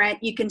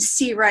 transparent, you can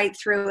see right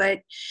through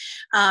it,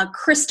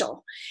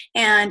 crystal.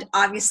 And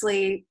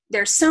obviously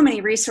there's so many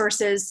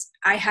resources.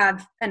 I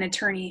have an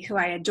attorney who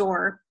I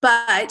adore,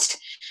 but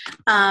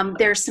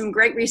there's some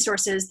great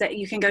resources that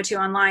you can go to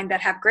online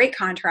that have great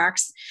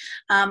contracts.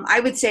 I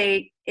would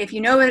say if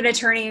you know an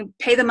attorney,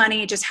 pay the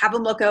money, just have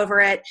them look over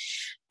it,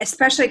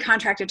 especially a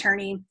contract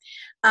attorney.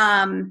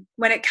 When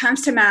it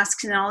comes to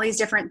masks and all these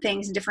different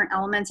things and different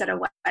elements at a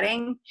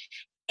wedding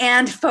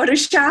and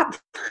Photoshop,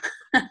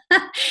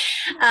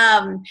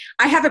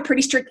 I have a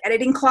pretty strict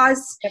editing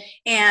clause,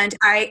 and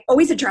I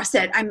always address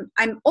it.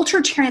 I'm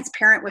ultra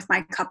transparent with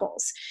my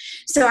couples.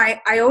 So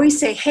I always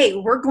say, hey,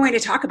 we're going to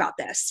talk about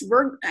this.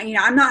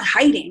 I'm not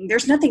hiding.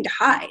 There's nothing to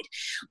hide.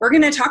 We're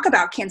going to talk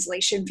about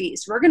cancellation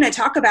fees. We're going to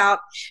talk about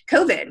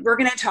COVID. We're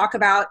going to talk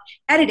about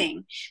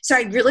editing. So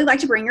I'd really like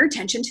to bring your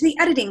attention to the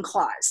editing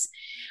clause.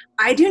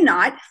 I do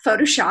not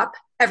Photoshop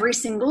every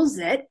single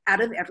zit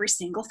out of every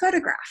single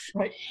photograph.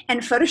 Right. And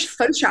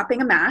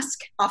photoshopping a mask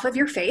off of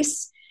your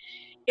face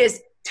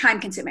is time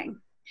consuming.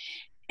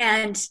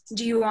 And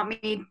do you want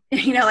me,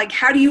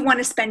 how do you want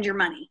to spend your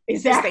money?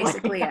 Exactly. Is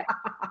basically it.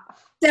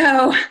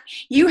 So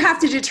you have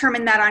to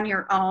determine that on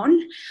your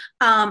own.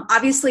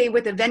 Obviously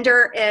with a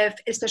vendor,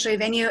 especially a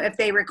venue, if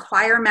they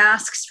require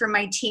masks from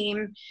my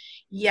team,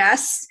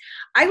 yes,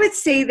 I would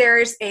say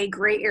there's a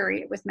gray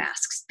area with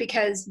masks,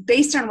 because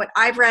based on what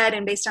I've read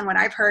and based on what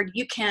I've heard,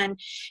 you can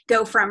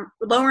go from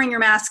lowering your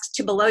masks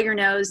to below your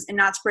nose and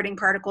not spreading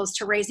particles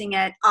to raising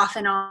it off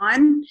and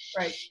on,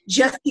 right,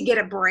 just to get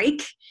a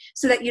break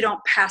so that you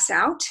don't pass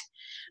out.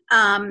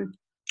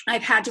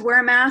 I've had to wear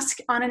a mask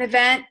on an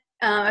event,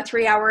 a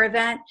 3-hour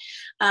event,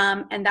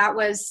 and that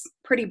was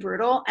pretty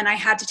brutal. And I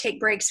had to take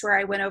breaks where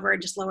I went over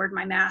and just lowered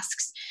my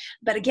masks.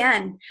 But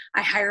again,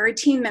 I hire a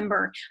team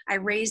member. I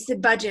raise the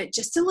budget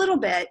just a little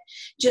bit,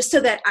 just so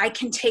that I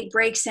can take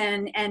breaks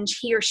and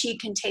he or she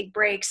can take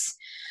breaks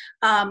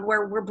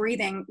where we're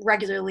breathing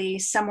regularly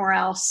somewhere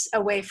else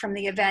away from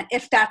the event,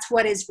 if that's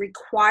what is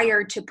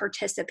required to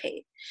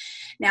participate.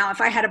 Now,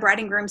 if I had a bride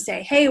and groom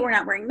say, hey, we're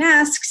not wearing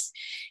masks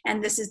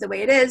and this is the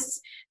way it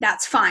is,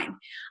 that's fine.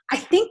 I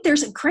think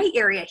there's a gray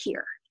area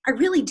here. I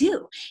really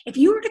do. If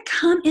you were to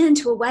come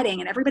into a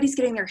wedding and everybody's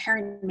getting their hair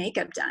and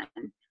makeup done,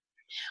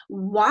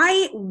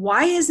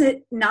 why is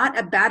it not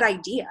a bad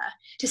idea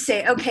to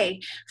say, okay,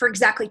 for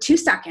exactly 2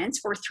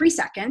 seconds or 3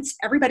 seconds,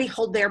 everybody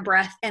hold their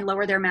breath and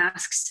lower their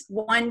masks.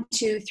 1,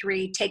 2,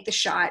 3, take the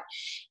shot.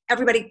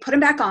 Everybody put them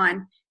back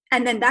on.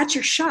 And then that's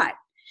your shot.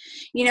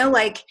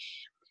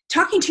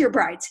 Talking to your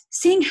brides,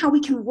 seeing how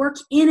we can work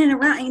in and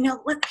around,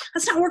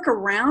 let's not work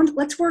around,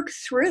 let's work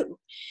through,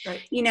 right.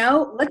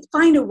 Let's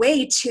find a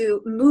way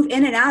to move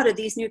in and out of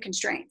these new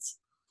constraints.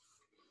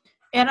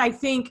 And I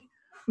think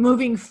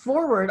moving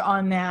forward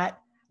on that,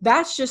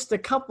 that's just the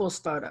couple's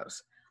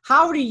photos.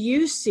 How do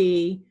you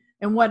see,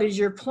 and what is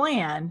your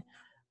plan?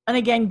 And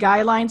again,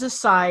 guidelines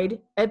aside,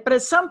 but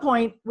at some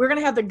point we're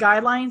going to have the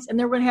guidelines, and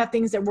then we're going to have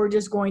things that we're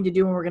just going to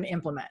do and we're going to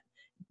implement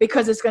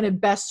because it's going to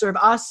best serve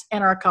us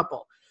and our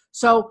couple.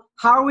 So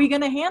how are we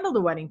going to handle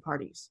the wedding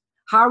parties?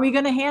 How are we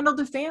going to handle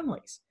the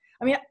families?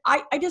 I mean,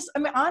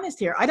 I'm honest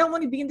here. I don't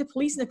want to be in the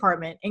police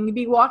department and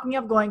be walking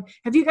up going,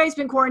 have you guys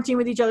been quarantined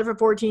with each other for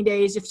 14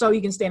 days? If so,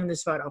 you can stand in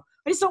this photo.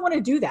 I just don't want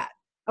to do that.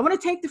 I want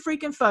to take the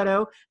freaking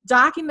photo,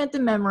 document the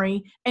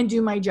memory, and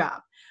do my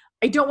job.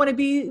 I don't want to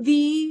be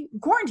the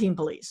quarantine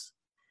police.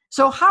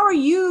 So how are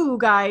you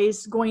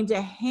guys going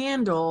to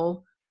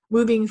handle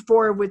moving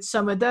forward with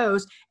some of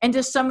those and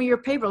just some of your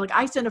paper. Like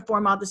I send a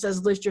form out that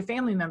says list your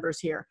family members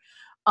here.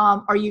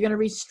 Are you going to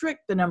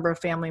restrict the number of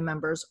family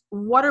members?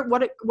 What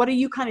are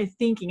you kind of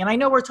thinking? And I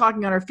know we're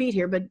talking on our feet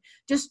here, but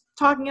just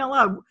talking out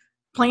loud,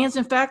 plans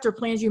in fact or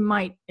plans you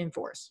might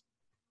enforce.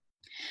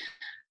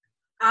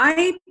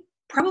 I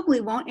probably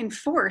won't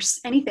enforce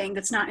anything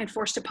that's not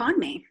enforced upon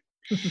me.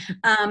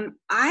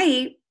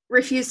 I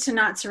refuse to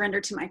not surrender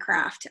to my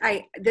craft.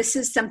 This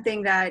is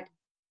something that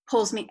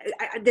pulls me,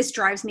 this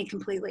drives me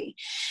completely.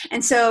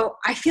 And so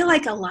I feel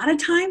like a lot of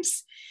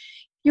times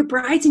your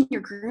brides and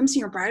your grooms and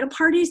your bridal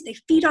parties, they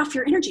feed off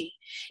your energy.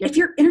 Yep. If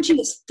your energy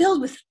is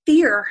filled with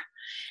fear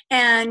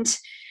and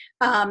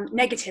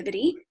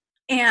negativity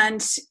and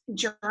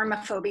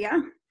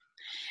germophobia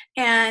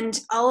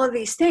and all of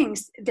these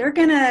things, they're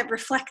going to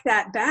reflect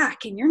that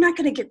back and you're not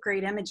going to get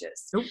great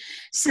images. Nope.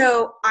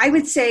 So I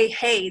would say,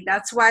 hey,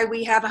 that's why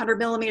we have 100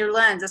 millimeter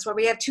lens. That's why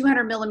we have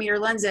 200 millimeter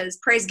lenses.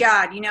 Praise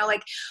God.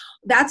 Like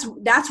that's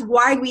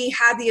why we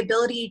have the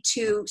ability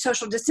to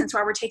social distance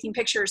while we're taking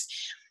pictures,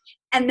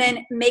 and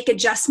then make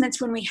adjustments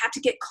when we have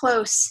to get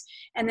close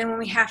and then when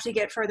we have to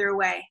get further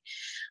away.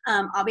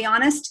 I'll be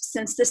honest,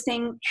 since this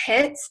thing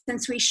hit,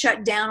 since we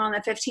shut down on the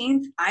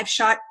 15th, I've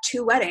shot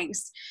 2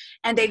 weddings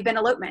and they've been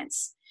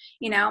elopements,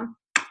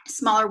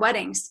 smaller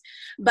weddings,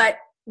 but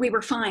we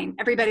were fine.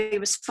 Everybody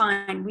was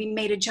fine. We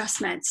made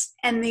adjustments.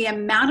 And the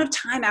amount of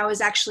time I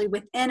was actually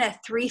within a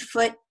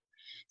 3-foot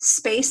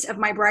space of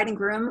my bride and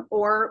groom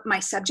or my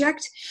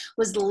subject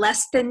was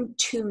less than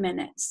 2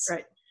 minutes.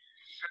 Right.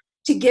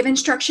 To give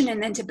instruction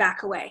and then to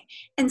back away.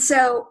 And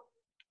so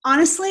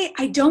honestly,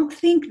 I don't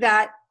think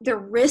that the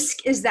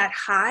risk is that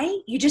high.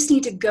 You just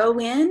need to go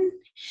in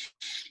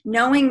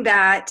knowing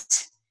that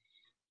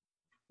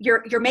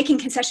you're making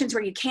concessions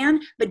where you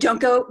can, but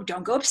don't go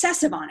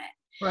obsessive on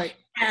it. Right.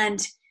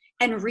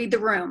 And read the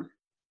room.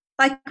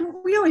 Like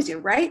we always do,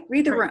 right?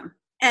 Read the room.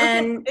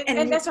 And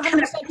that's 100%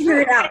 kind of figure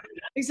it out.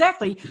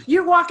 Exactly.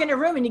 You walk in a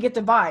room and you get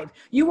the vibe.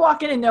 You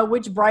walk in and know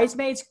which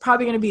bridesmaid's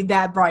probably going to be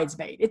that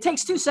bridesmaid. It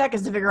takes 2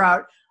 seconds to figure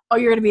out, oh,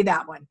 you're going to be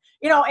that one.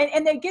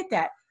 And they get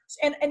that.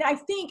 And I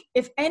think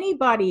if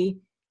anybody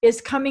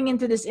is coming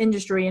into this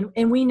industry,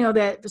 and we know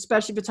that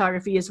especially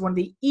photography is one of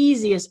the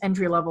easiest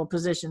entry-level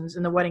positions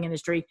in the wedding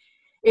industry,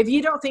 if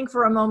you don't think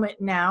for a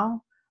moment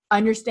now,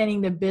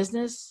 understanding the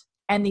business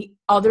and the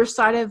other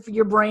side of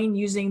your brain,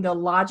 using the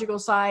logical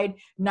side,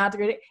 not the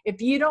great.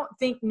 If you don't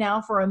think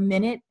now for a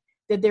minute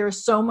that there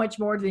is so much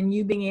more than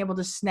you being able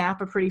to snap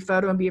a pretty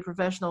photo and be a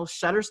professional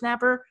shutter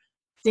snapper,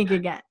 think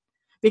again.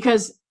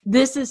 Because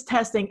this is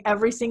testing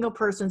every single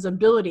person's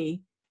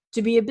ability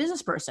to be a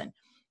business person.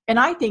 And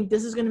I think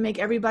this is going to make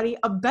everybody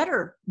a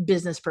better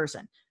business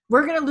person.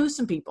 We're going to lose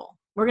some people.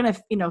 We're going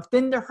to,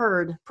 thin the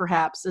herd,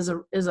 perhaps, is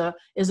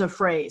a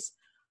phrase.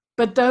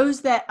 But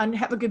those that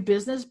have a good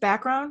business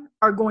background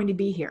are going to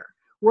be here.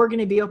 We're going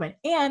to be open.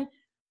 And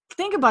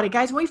think about it,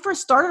 guys. When we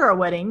first started our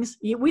weddings,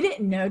 we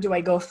didn't know, do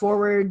I go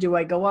forward? Do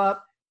I go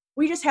up?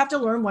 We just have to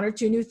learn 1 or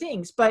 2 new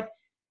things. But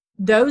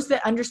those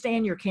that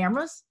understand your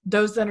cameras,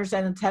 those that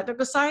understand the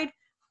technical side,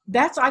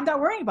 I'm not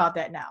worrying about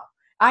that now.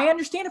 I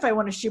understand if I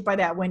want to shoot by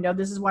that window,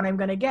 this is what I'm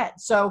going to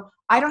get. So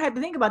I don't have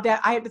to think about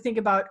that. I have to think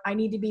about, I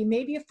need to be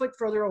maybe a foot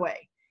further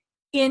away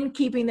in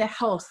keeping the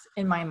health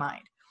in my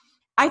mind.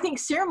 I think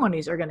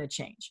ceremonies are going to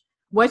change.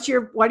 What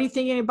are you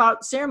thinking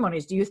about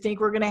ceremonies? Do you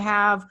think we're going to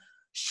have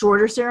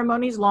shorter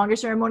ceremonies, longer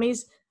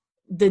ceremonies,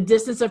 the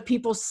distance of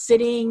people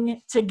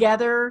sitting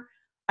together?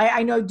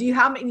 I know,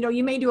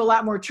 you may do a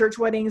lot more church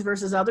weddings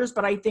versus others,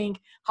 but I think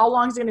how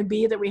long is it going to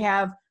be that we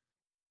have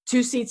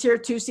 2 seats here,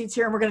 2 seats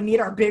here, and we're going to need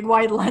our big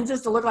wide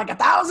lenses to look like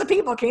 1,000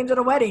 people came to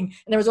the wedding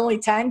and there was only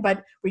 10,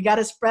 but we got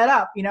to spread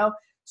up,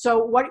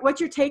 So what's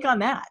your take on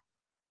that?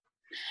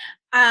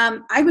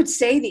 I would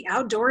say the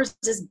outdoors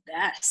is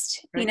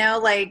best,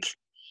 right. Like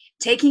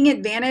taking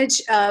advantage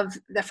of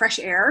the fresh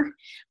air.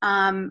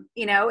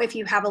 If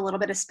you have a little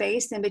bit of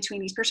space in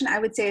between each person, I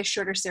would say a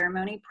shorter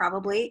ceremony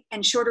probably,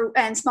 and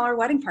smaller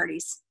wedding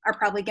parties are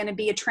probably going to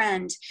be a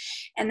trend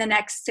in the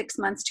next 6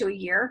 months to a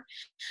year.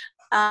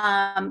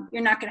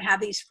 You're not going to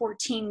have these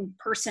 14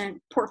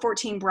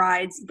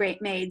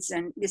 bridesmaids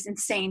and this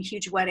insane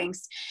huge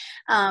weddings.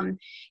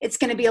 It's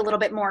going to be a little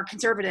bit more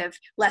conservative.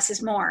 Less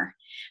is more.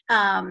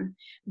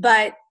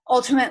 But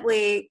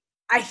ultimately,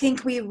 I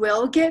think we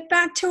will get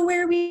back to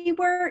where we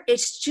were.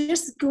 It's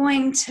just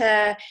going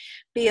to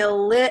be a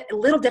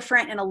little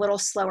different and a little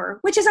slower,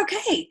 which is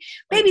okay.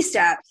 Baby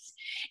steps.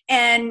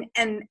 And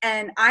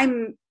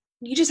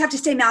you just have to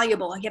stay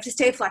malleable. You have to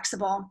stay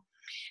flexible.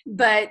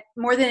 But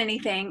more than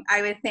anything,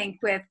 I would think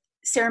with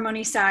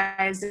ceremony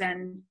size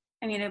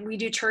we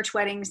do church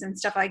weddings and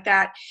stuff like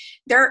that.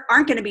 There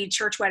aren't going to be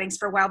church weddings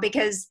for a while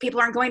because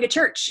people aren't going to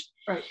church.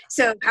 Right.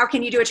 So how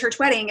can you do a church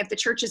wedding if the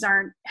churches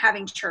aren't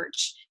having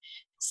church?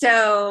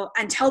 So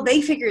until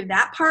they figure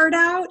that part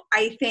out,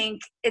 I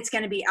think it's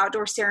going to be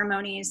outdoor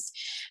ceremonies.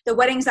 The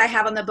weddings I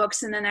have on the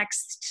books in the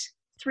next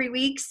 3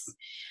 weeks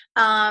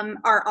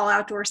are all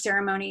outdoor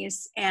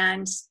ceremonies.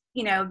 And,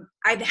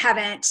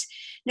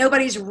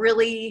 nobody's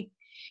really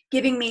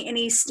giving me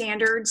any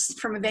standards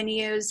from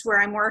venues where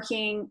I'm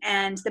working,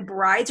 and the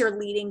brides are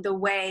leading the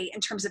way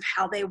in terms of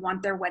how they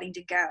want their wedding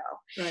to go.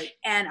 Right.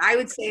 And I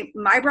would say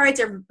my brides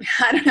are,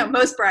 I don't know,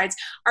 most brides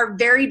are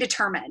very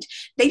determined.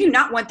 They do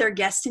not want their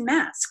guests in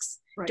masks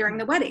during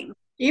the wedding.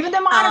 Even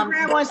the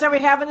monogram ones that we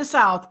have in the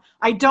South.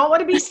 I don't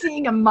want to be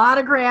seeing a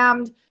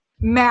monogrammed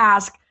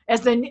mask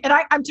and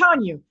I'm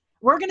telling you,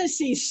 we're going to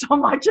see so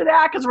much of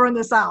that because we're in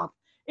the South.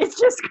 It's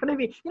just going to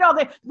be,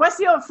 what's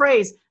the old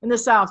phrase in the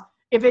South?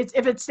 If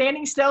it's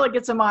standing still, it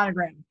gets a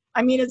monogram.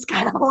 I mean, it's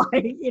kind of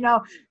like, and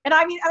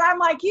I'm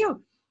like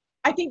you.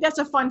 I think that's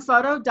a fun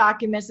photo,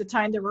 documents the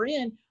time that we're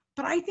in.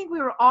 But I think we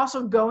were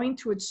also going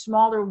to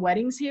smaller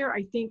weddings here.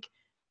 I think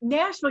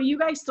Nashville, you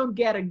guys still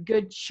get a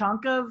good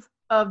chunk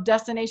of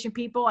destination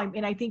people. I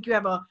mean, I think you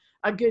have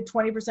a good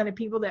 20% of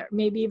people that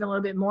maybe even a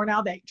little bit more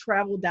now that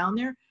travel down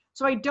there.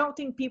 So I don't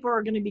think people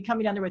are going to be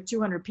coming down there with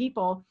 200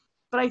 people,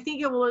 but I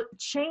think it will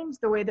change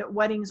the way that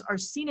weddings are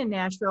seen in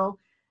Nashville.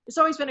 It's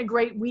always been a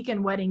great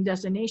weekend wedding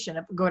destination.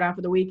 Go down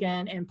for the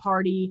weekend and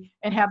party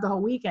and have the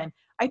whole weekend.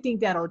 I think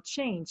that'll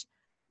change.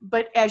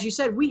 But as you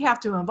said, we have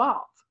to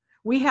evolve.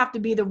 We have to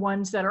be the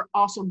ones that are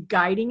also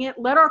guiding it.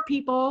 Let our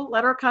people,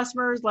 let our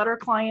customers, let our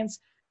clients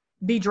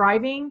be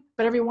driving,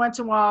 but every once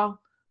in a while,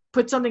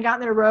 put something out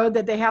in their road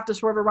that they have to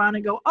swerve around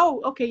and go, oh,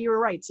 okay, you were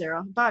right,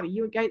 Sarah. Bobby,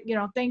 you guys,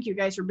 thank you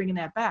guys for bringing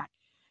that back.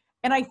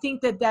 And I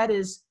think that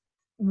is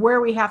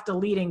where we have to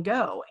lead and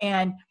go.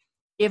 And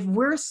if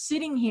we're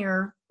sitting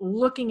here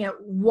looking at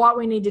what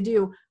we need to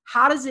do,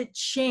 how does it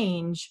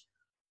change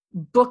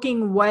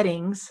booking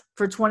weddings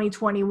for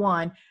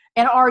 2021?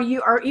 And or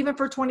even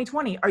for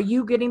 2020, are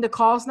you getting the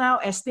calls now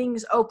as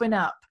things open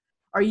up?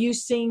 Are you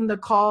seeing the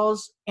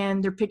calls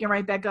and they're picking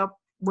right back up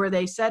where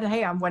they said,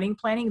 hey, I'm wedding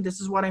planning. This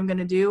is what I'm going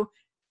to do.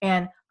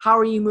 And how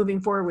are you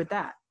moving forward with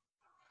that?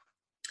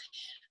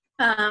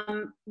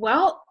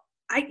 Well,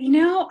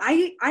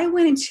 I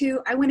went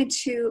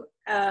into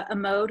a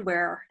mode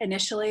where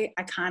initially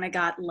I kind of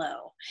got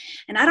low,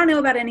 and I don't know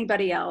about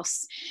anybody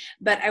else,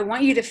 but I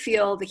want you to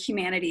feel the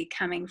humanity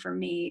coming from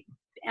me.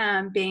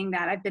 Being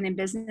that I've been in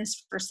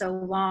business for so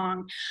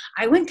long,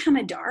 I went kind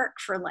of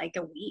dark for like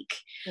a week.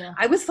 Yeah.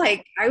 I was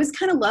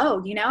kind of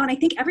low, and I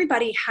think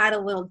everybody had a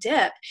little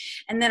dip.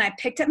 And then I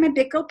picked up my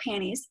big girl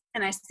panties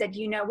and I said,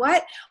 you know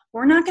what?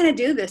 We're not going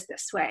to do this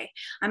way.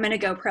 I'm going to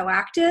go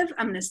proactive.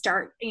 I'm going to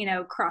start,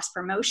 cross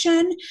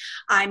promotion.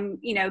 I'm,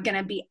 going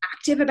to be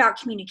active about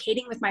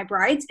communicating with my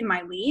brides and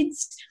my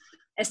leads,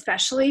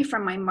 especially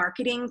from my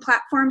marketing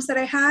platforms that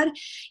I had.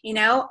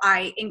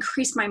 I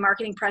increased my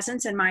marketing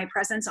presence and my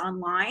presence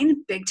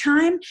online big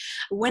time.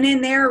 Went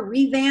in there,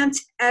 revamped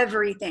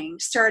everything,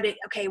 started,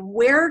 okay,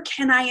 where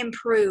can I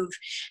improve?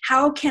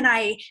 How can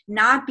I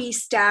not be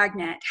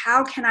stagnant?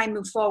 How can I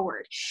move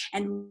forward?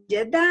 And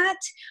did that,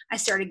 I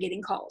started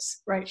getting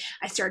calls. Right.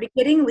 I started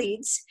getting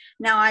leads.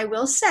 Now, I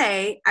will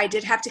say I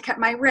did have to cut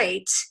my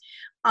rate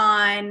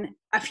on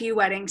a few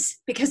weddings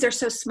because they're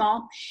so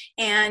small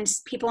and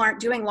people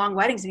aren't doing long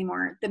weddings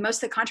anymore. Most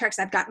of the contracts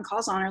I've gotten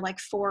calls on are like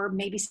 4,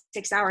 maybe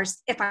 6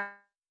 hours if I'm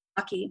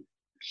lucky.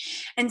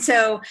 And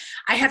so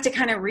I have to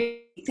kind of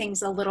read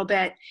things a little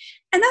bit,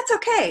 and that's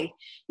okay.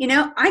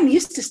 I'm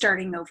used to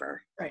starting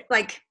over, right,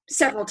 like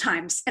several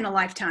times in a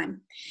lifetime.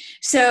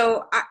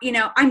 So,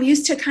 I'm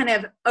used to kind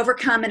of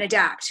overcome and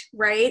adapt,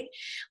 right?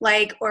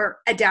 Or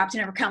adapt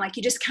and overcome.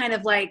 You just kind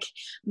of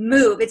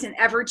move. It's an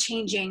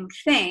ever-changing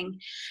thing.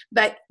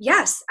 But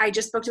yes, I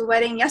just booked a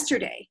wedding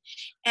yesterday,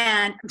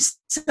 and I'm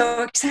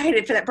so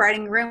excited for that bride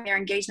and groom, their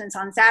engagements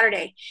on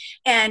Saturday.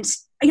 And,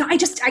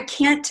 I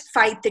can't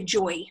fight the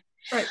joy.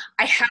 Right.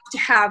 I have to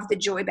have the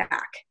joy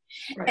back.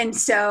 Right. And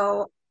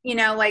so,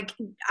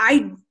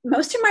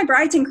 most of my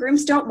brides and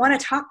grooms don't want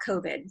to talk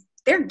COVID.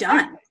 They're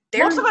done.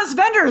 Most of us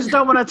vendors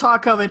don't want to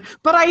talk COVID,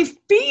 but I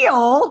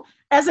feel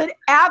as an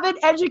avid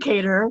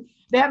educator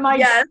that my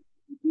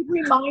keep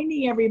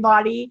reminding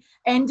everybody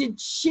and to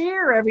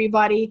cheer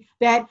everybody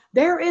that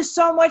there is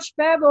so much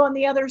fab on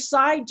the other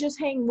side. Just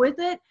hang with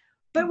it.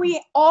 But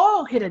we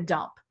all hit a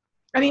dump.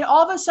 I mean,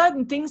 all of a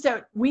sudden, things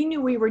that we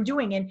knew we were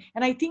doing, and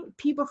I think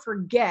people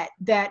forget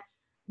that,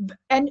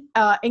 and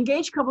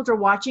engaged couples are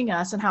watching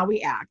us and how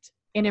we act.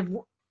 And if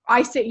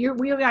I say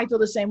I feel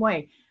the same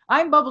way.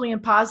 I'm bubbly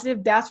and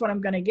positive. That's what I'm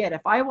going to get.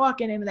 If I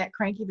walk in with that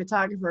cranky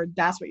photographer,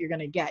 that's what you're going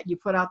to get. You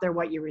put out there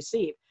what you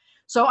receive.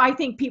 So I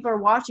think people are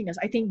watching us.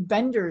 I think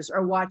vendors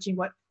are watching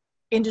what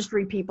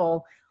industry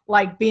people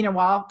like being a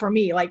while for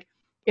me.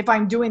 If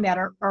I'm doing that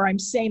or I'm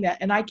saying that,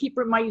 and I keep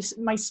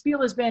my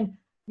spiel has been,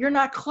 you're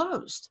not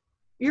closed.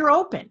 You're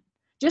open.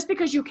 Just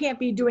because you can't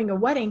be doing a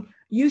wedding,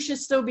 you should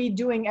still be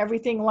doing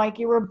everything like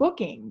you were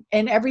booking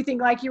and everything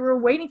like you were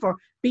waiting for.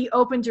 Be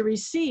open to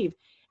receive.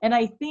 And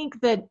I think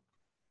that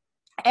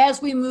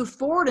as we move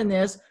forward in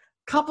this,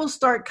 couples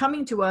start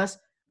coming to us,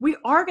 we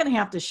are going to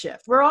have to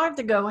shift. We're all have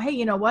to go, hey,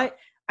 you know what?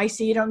 I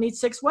see you don't need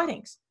 6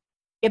 weddings.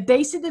 If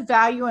they see the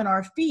value in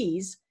our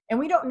fees, and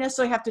we don't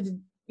necessarily have to,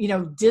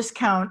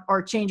 discount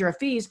or change our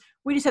fees,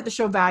 we just have to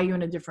show value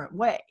in a different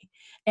way.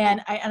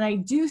 And I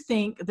do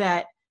think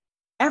that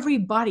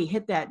everybody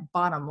hit that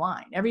bottom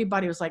line.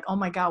 Everybody was like, oh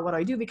my God, what do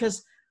I do?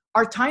 Because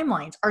our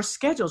timelines, our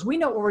schedules, we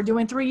know what we're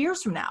doing 3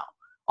 years from now.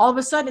 All of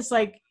a sudden it's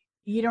like,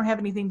 you don't have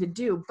anything to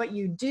do, but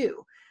you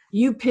do.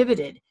 You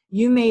pivoted,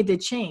 you made the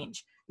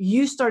change,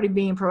 you started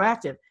being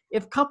proactive.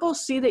 If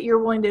couples see that you're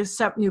willing to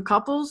accept new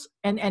couples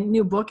and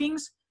new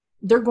bookings,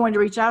 they're going to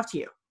reach out to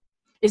you.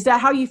 Is that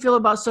how you feel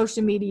about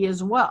social media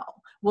as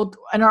well? Well,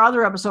 in our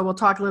other episode, we'll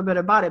talk a little bit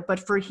about it, but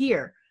for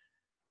here,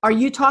 are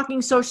you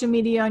talking social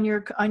media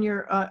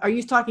are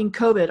you talking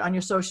COVID on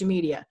your social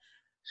media?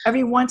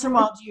 Every once in a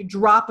while, do you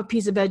drop a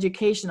piece of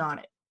education on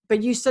it?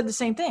 But you said the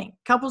same thing.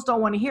 Couples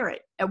don't want to hear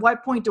it. At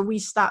what point do we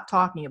stop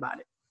talking about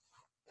it?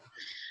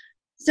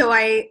 So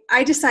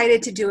I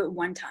decided to do it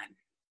one time.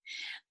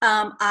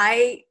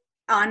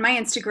 On my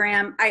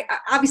Instagram, I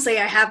obviously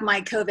have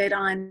my COVID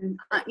on,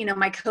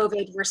 my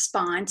COVID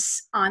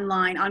response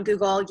online on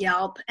Google,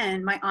 Yelp,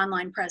 and my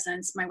online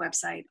presence, my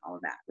website, all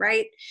of that,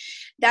 right?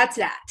 That's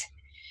that.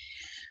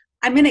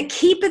 I'm going to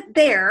keep it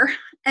there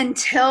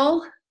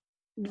until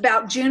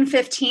about June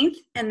 15th,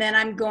 and then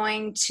I'm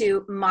going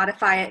to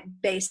modify it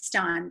based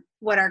on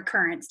what our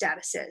current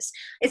status is.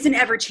 It's an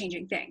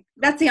ever-changing thing.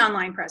 That's the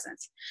online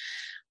presence.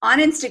 On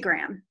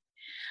Instagram,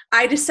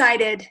 I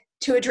decided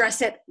to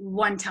address it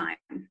one time,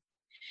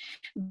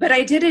 but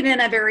I did it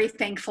in a very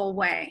thankful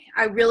way.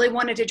 I really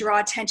wanted to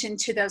draw attention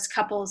to those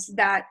couples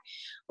that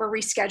were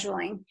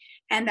rescheduling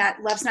and that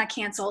Love's Not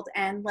Canceled,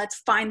 and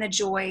let's find the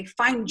joy,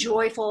 find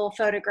joyful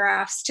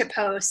photographs to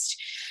post.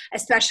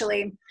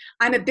 Especially,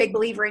 I'm a big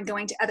believer in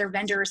going to other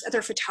vendors,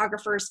 other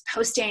photographers,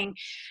 posting,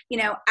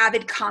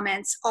 avid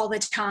comments all the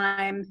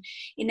time.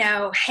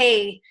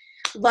 Hey,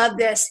 love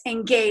this,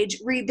 engage,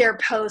 read their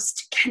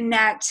post,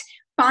 connect,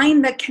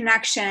 find the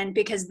connection,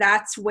 because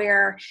that's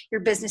where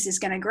your business is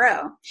going to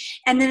grow.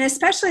 And then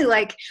especially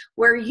like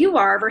where you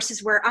are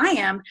versus where I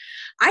am,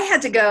 I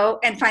had to go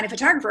and find a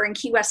photographer in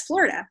Key West,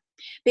 Florida,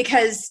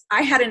 because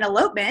I had an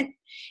elopement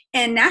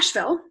in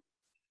Nashville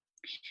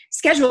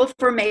scheduled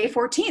for May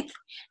 14th,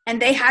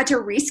 and they had to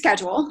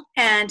reschedule,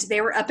 and they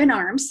were up in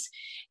arms,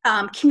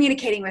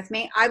 communicating with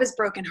me. I was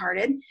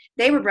brokenhearted.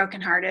 They were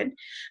brokenhearted.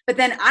 But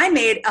then I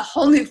made a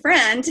whole new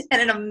friend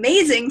and an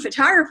amazing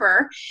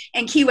photographer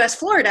in Key West,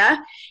 Florida,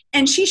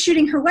 and she's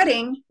shooting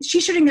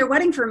their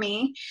wedding for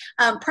me,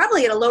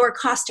 probably at a lower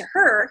cost to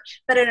her,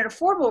 but at an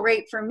affordable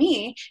rate for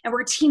me. And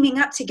we're teaming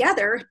up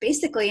together,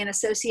 basically an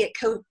associate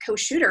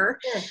co-shooter.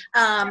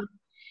 Yeah.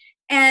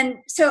 And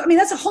so,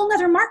 that's a whole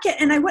nother market.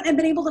 And I wouldn't have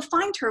been able to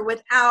find her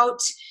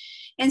without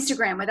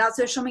Instagram, without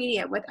social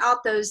media,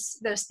 without those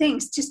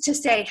things, just to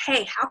say,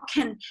 hey, how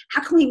can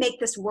we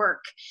make this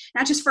work?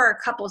 Not just for our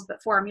couples,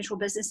 but for our mutual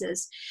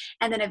businesses.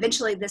 And then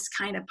eventually this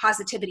kind of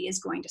positivity is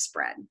going to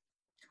spread.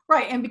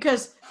 Right. And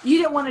because you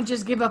didn't want to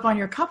just give up on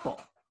your couple.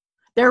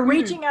 They're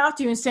reaching out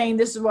to you and saying,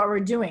 this is what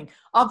we're doing.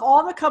 Of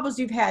all the couples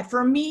you've had,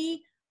 for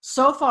me,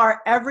 so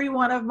far, every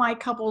one of my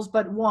couples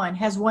but one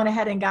has went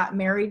ahead and got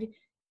married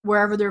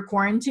wherever they're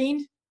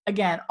quarantined.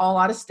 Again, all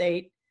out of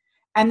state.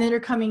 And then they're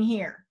coming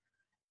here.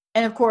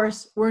 And of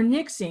course, we're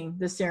nixing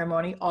the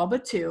ceremony, all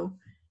but two.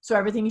 So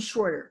everything is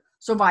shorter.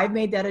 So I've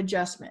made that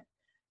adjustment.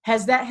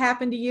 Has that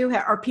happened to you?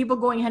 Are people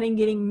going ahead and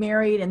getting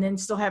married and then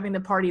still having the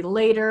party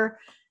later?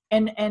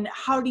 And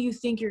how do you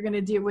think you're going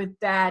to deal with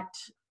that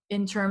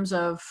in terms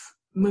of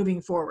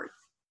moving forward?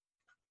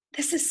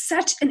 This is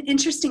such an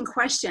interesting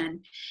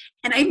question.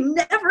 And I've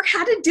never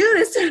had to do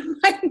this in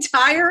my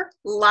entire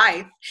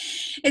life.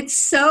 It's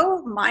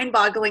so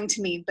mind-boggling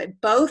to me, but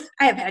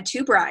I have had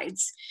two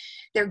brides.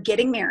 They're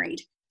getting married,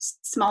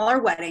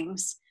 smaller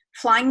weddings,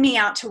 flying me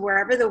out to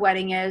wherever the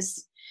wedding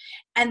is.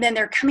 And then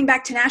they're coming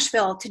back to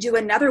Nashville to do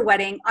another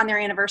wedding on their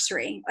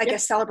anniversary, like a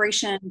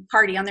celebration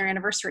party on their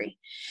anniversary.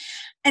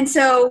 And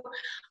so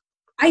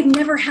I've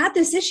never had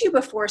this issue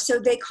before. So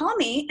they call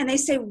me and they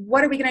say,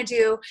 what are we going to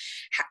do?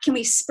 How can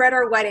we spread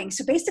our wedding?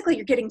 So basically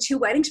you're getting two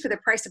weddings for the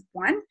price of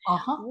one.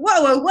 Uh-huh.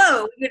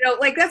 Whoa.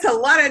 That's a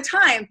lot of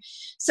time.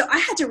 So I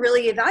had to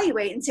really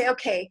evaluate and say,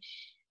 okay,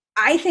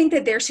 I think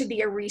that there should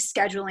be a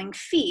rescheduling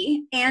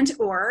fee and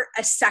or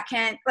a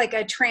second, like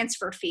a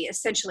transfer fee,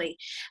 essentially.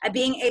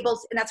 Being able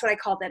to, and that's what I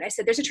called it. I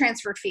said, there's a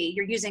transfer fee.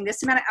 You're using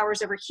this amount of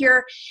hours over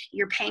here.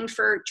 You're paying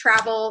for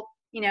travel,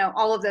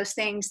 all of those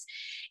things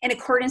in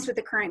accordance with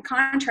the current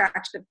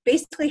contract, but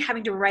basically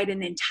having to write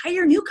an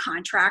entire new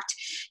contract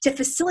to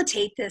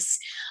facilitate this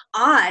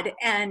odd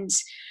and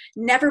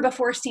never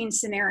before seen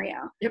scenario.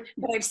 Yep.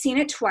 But I've seen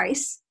it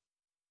twice.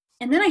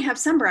 And then I have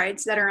some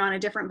brides that are on a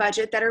different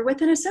budget that are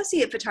with an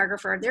associate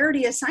photographer. They're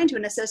already assigned to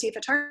an associate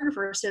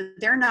photographer. So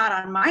they're not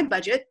on my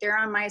budget. They're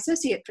on my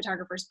associate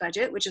photographer's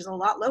budget, which is a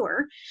lot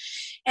lower.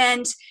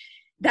 And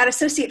that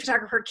associate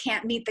photographer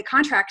can't meet the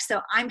contract.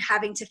 So I'm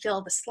having to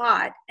fill the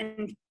slot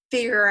and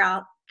figure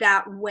out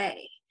that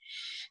way.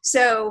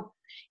 So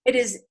it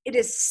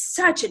is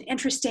such an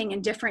interesting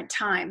and different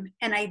time.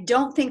 And I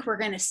don't think we're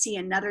going to see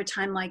another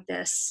time like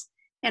this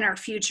in our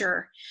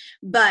future.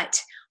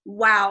 But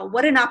wow,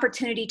 what an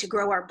opportunity to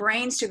grow our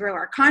brains, to grow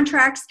our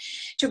contracts,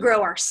 to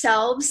grow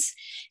ourselves,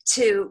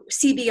 to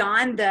see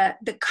beyond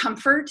the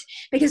comfort.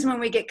 Because when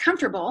we get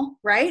comfortable,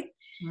 right,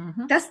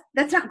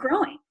 That's not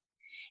growing.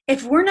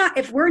 If we're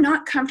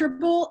not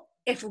comfortable,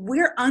 if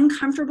we're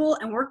uncomfortable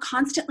and we're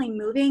constantly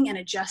moving and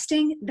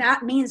adjusting,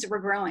 that means we're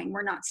growing.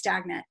 We're not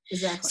stagnant.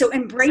 Exactly. So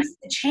embrace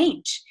the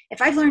change.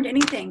 If I've learned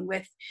anything,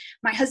 with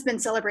my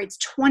husband celebrates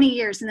 20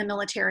 years in the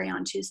military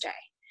on Tuesday,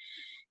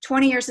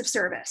 20 years of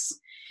service.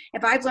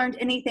 If I've learned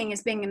anything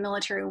as being a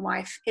military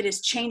wife, it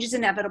is change is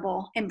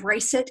inevitable.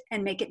 Embrace it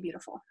and make it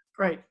beautiful.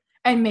 Right.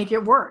 And make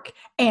it work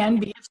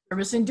and be of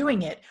service in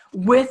doing it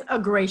with a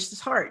gracious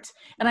heart.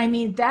 And I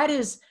mean,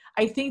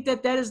 I think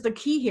that is the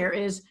key here,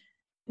 is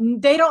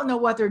they don't know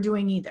what they're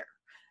doing either.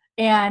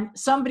 And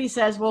somebody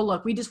says, well,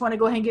 look, we just want to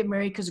go ahead and get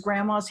married because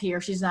grandma's here.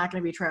 She's not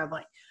going to be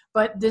traveling.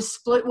 But this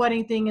split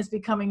wedding thing is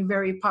becoming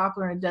very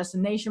popular in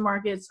destination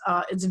markets.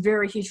 It's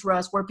very huge for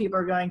us, where people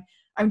are going,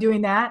 I'm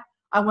doing that.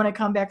 I want to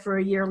come back for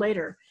a year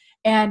later.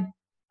 And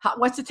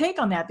what's the take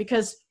on that?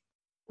 Because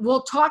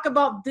we'll talk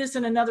about this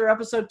in another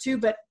episode too,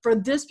 but for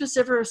this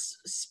specific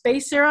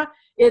space, Sarah,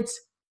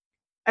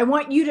 I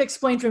want you to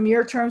explain from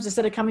your terms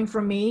instead of coming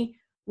from me.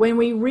 When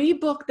we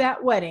rebook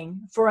that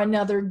wedding for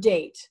another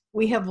date,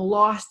 we have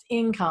lost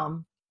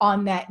income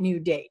on that new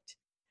date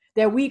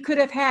that we could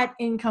have had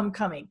income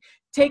coming.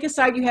 Take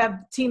aside, you have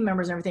team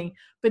members and everything,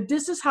 but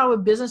this is how a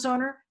business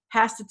owner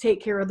has to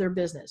take care of their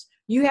business.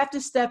 You have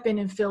to step in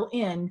and fill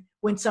in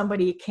when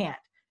somebody can't.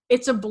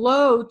 It's a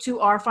blow to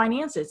our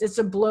finances. It's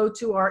a blow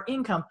to our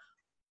income,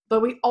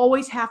 but we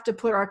always have to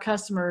put our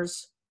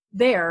customers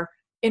there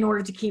in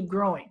order to keep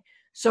growing.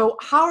 So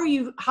how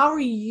are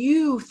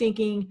you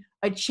thinking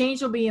a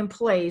change will be in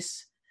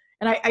place?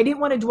 And I didn't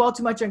want to dwell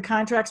too much on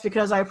contracts,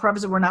 because I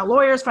promise that we're not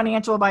lawyers,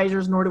 financial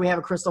advisors, nor do we have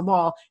a crystal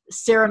ball.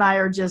 Sarah and I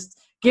are just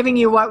giving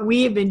you what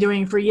we've been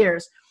doing for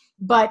years.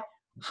 But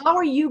how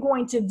are you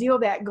going to deal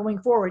with that going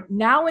forward?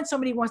 Now, when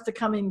somebody wants to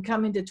come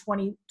into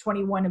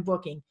 2021 and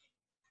booking,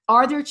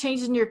 are there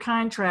changes in your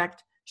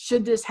contract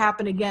should this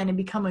happen again and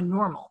become a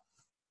normal?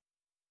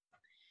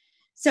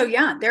 So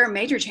yeah, there are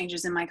major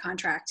changes in my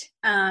contract.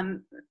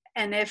 And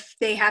if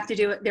they have to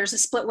do it, there's a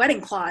split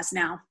wedding clause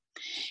now.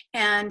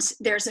 And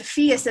there's a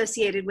fee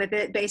associated with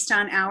it based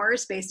on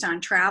hours, based on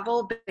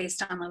travel,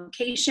 based on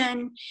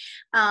location.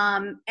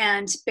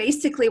 And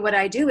basically what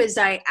I do is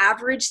I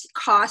average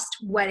cost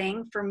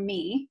wedding for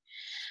me.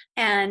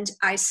 And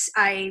I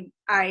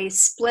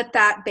split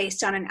that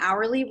based on an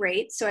hourly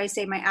rate. So I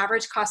say my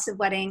average cost of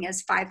wedding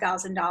is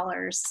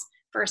 $5,000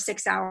 for a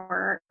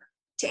 6-hour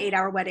to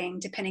 8-hour wedding,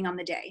 depending on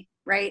the day,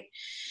 right?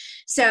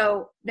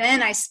 So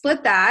then I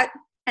split that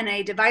and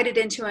I divide it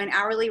into an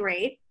hourly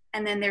rate,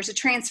 and then there's a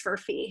transfer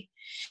fee.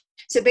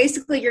 So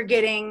basically you're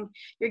getting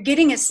a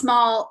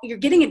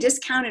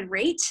discounted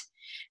rate,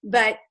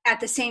 but at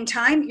the same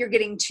time, you're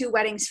getting 2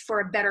 weddings for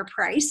a better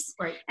price.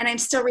 Right. And I'm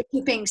still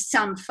recouping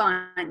some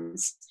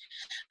funds,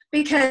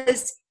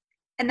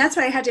 and that's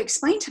what I had to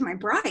explain to my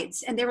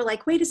brides. And they were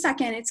like, wait a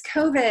second, it's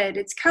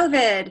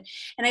COVID.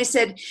 And I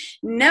said,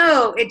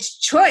 no, it's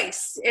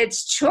choice.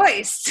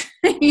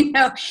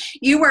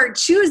 You are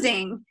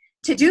choosing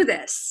to do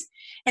this,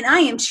 and I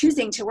am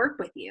choosing to work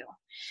with you.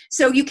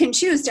 So you can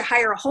choose to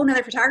hire a whole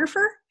nother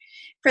photographer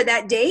for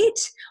that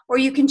date, or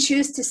you can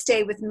choose to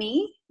stay with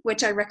me,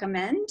 which I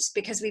recommend,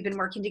 because we've been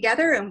working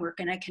together and we're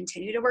going to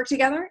continue to work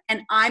together,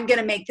 and I'm going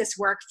to make this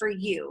work for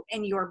you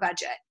in your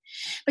budget.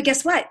 But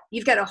guess what?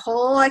 You've got a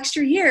whole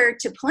extra year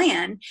to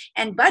plan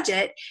and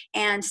budget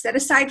and set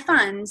aside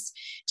funds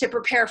to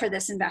prepare for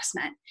this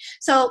investment.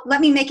 So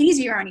let me make it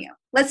easier on you.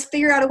 Let's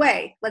figure out a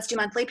way. Let's do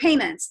monthly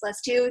payments. Let's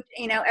do,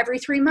 every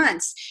 3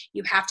 months.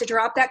 You have to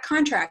drop that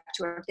contract,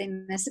 or if they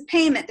miss a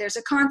payment, there's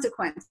a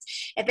consequence.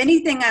 If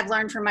anything I've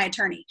learned from my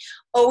attorney,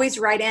 always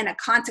write in a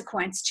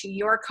consequence to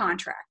your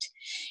contract.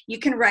 You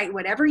can write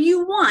whatever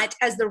you want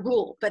as the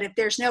rule, but if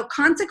there's no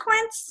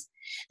consequence,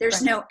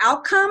 there's no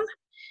outcome,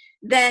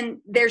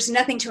 then there's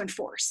nothing to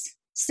enforce.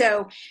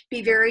 So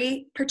be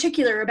very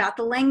particular about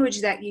the language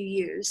that you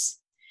use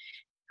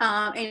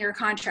in your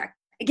contract.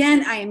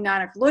 Again, I am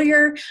not a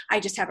lawyer. I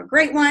just have a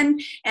great one.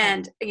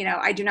 And,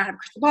 I do not have a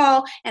crystal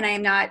ball, and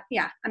I'm not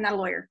a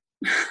lawyer.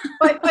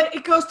 but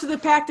it goes to the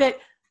fact that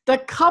the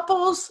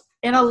couples,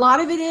 and a lot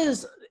of it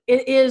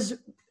is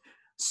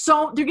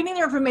so they're getting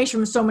their information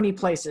from so many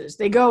places.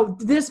 They go,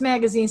 this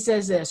magazine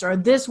says this, or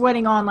this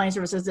wedding online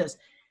service says this.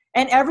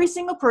 And every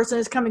single person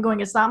is coming going,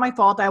 it's not my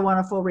fault. I want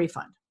a full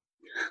refund.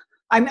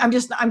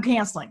 I'm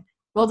canceling.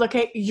 Well,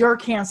 okay, you're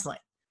canceling.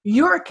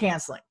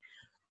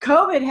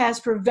 COVID has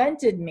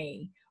prevented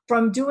me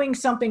from doing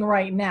something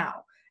right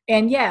now.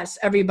 And yes,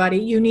 everybody,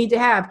 you need to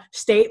have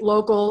state,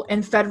 local,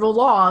 and federal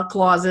law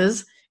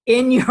clauses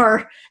in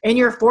your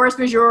force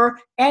majeure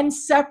and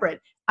separate.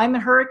 I'm a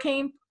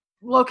hurricane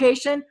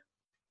location.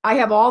 I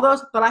have all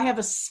those, but I have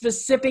a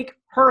specific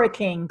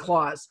hurricane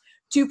clause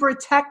to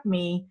protect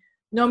me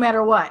no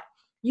matter what.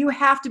 You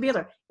have to be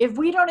there. If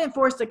we don't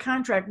enforce the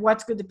contract,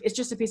 what's good? It's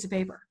just a piece of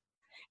paper.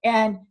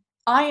 And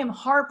I am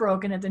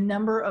heartbroken at the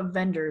number of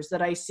vendors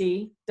that I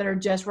see that are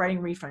just writing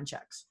refund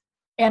checks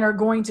and are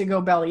going to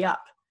go belly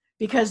up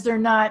because they're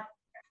not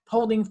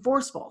holding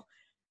forceful.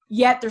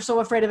 Yet they're so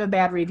afraid of a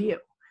bad review.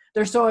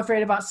 They're so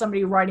afraid about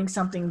somebody writing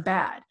something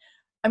bad.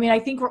 I mean, I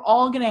think we're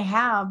all going to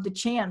have the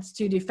chance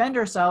to defend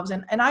ourselves.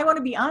 And I want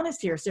to be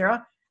honest here,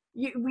 Sarah,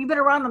 we've been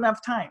around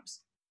enough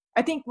times.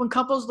 I think when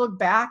couples look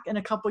back in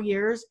a couple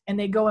years and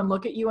they go and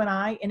look at you and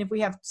I, and if we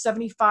have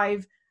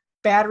 75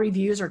 bad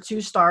reviews or 2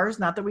 stars,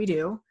 not that we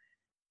do,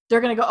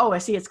 they're going to go, oh, I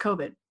see it's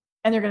COVID.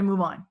 And they're going to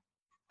move on.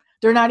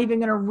 They're not even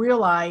going to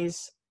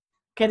realize,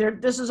 okay,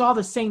 this is all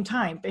the same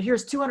time, but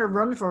here's 200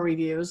 wonderful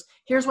reviews.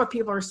 Here's what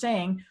people are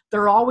saying.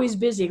 They're always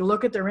busy.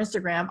 Look at their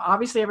Instagram.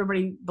 Obviously,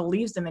 everybody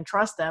believes them and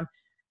trusts them.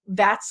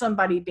 That's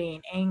somebody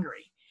being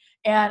angry.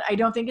 And I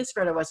don't think it's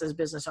fair to us as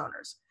business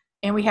owners.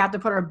 And we have to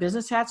put our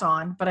business hats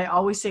on. But I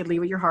always say, lead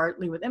with your heart,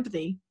 lead with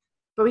empathy.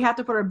 But we have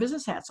to put our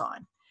business hats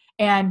on.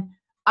 And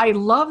I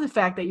love the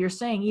fact that you're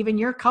saying, even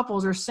your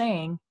couples are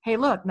saying, hey,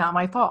 look, not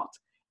my fault.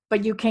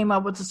 But you came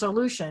up with a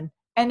solution.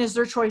 And it's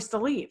their choice to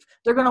leave.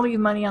 They're going to leave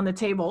money on the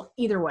table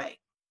either way.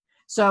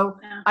 So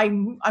yeah.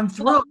 I'm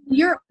thrilled.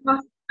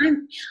 Well,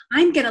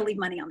 I'm going to leave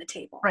money on the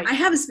table. Right. I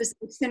have a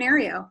specific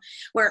scenario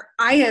where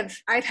I've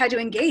had to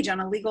engage on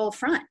a legal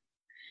front,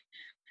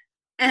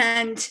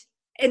 and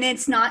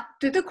it's not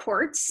through the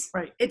courts.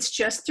 Right. It's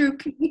just through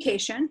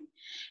communication,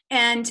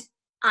 and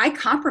I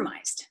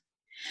compromised,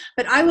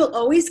 but I will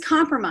always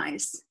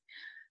compromise,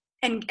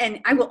 and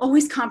I will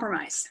always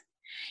compromise.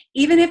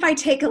 Even if I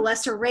take a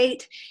lesser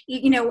rate,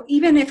 even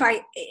if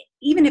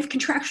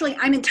contractually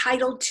I'm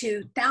entitled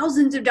to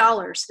thousands of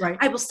dollars, right,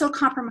 I will still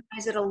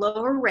compromise at a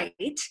lower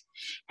rate.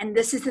 And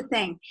this is the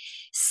thing,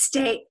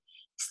 stay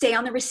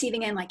on the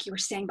receiving end, like you were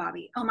saying,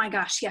 Bobby. Oh my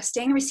gosh, yes,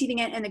 stay on the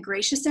receiving end and the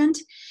gracious end,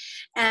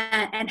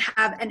 and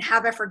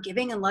have a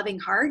forgiving and loving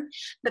heart,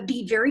 but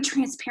be very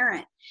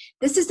transparent.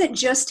 This isn't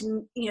just,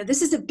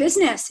 this is a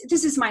business.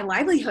 This is my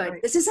livelihood.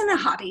 Right. This isn't a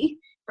hobby.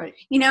 Right.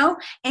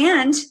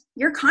 And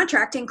your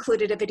contract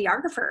included a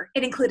videographer.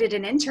 It included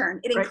an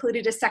intern. It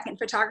included a second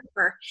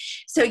photographer.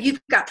 So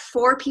you've got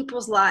 4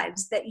 people's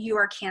lives that you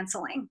are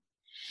canceling,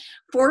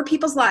 4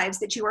 people's lives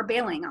that you are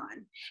bailing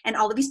on. And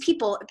all of these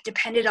people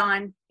depended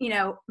on,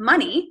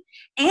 money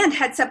and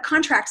had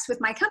subcontracts with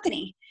my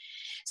company.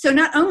 So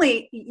not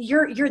only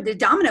the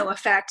domino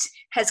effect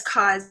has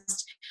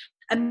caused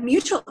a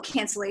mutual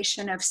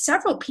cancellation of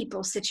several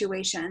people's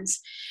situations.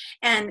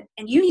 And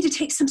you need to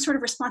take some sort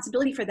of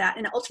responsibility for that.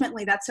 And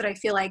ultimately, that's what I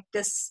feel like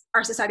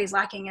our society is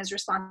lacking, is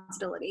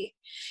responsibility,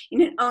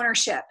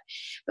 ownership.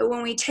 But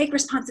when we take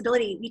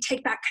responsibility, we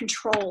take back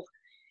control.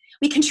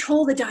 We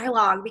control the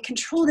dialogue. We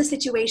control the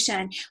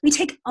situation. We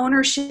take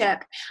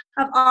ownership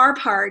of our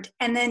part.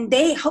 And then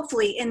they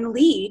hopefully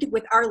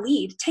with our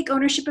lead, take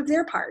ownership of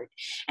their part.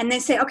 And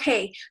then say,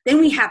 okay, then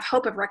we have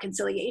hope of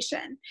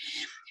reconciliation.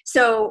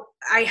 So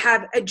I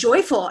have a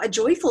joyful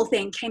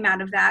thing came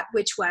out of that,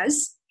 which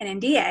was an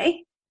NDA.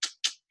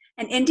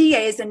 An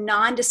NDA is a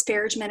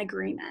non-disparagement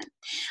agreement.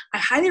 I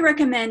highly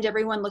recommend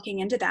everyone looking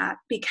into that,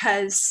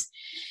 because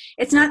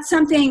it's not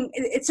something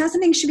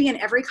should be in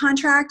every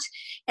contract.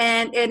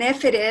 And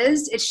if it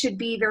is, it should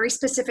be very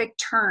specific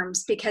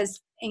terms, because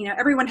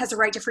everyone has a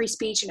right to free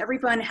speech and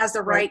everyone has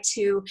the right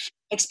to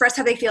express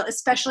how they feel,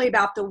 especially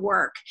about the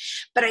work.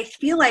 But I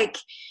feel like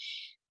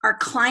our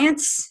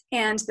clients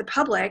and the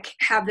public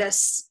have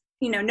this,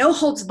 no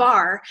holds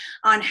bar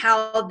on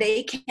how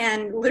they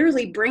can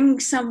literally bring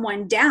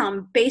someone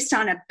down based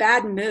on a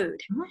bad mood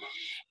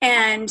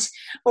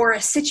or a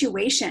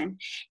situation.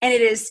 And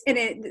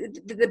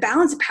the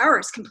balance of power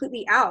is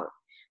completely out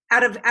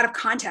of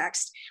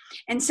context.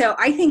 And so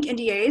I think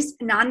NDAs,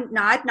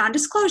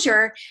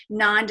 non-disclosure,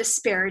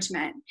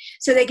 non-disparagement.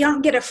 So they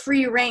don't get a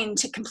free rein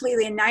to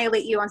completely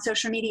annihilate you on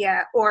social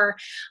media or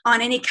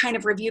on any kind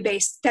of review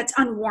base that's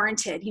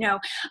unwarranted.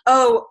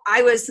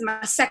 I was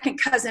my second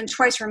cousin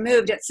twice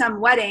removed at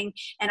some wedding,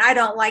 and I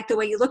don't like the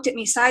way you looked at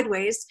me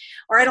sideways,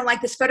 or I don't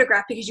like this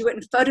photograph because you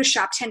wouldn't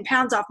Photoshop 10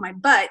 pounds off my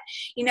butt.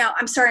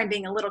 I'm sorry I'm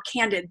being a little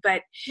candid,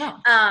 but, no.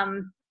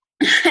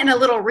 And a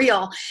little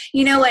real,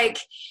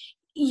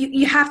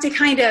 you have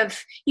to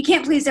you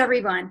can't please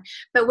everyone.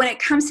 But when it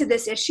comes to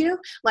this issue,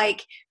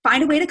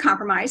 find a way to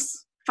compromise,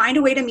 find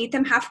a way to meet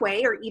them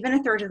halfway or even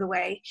a third of the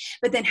way,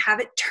 but then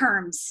have it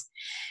terms.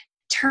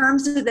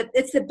 Terms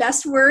it's the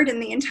best word in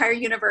the entire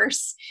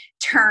universe,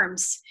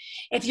 terms.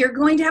 If you're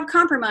going to have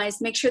compromise,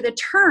 make sure the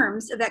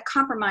terms of that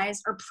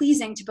compromise are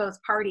pleasing to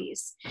both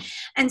parties.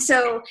 And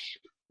so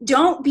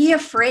don't be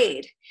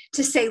afraid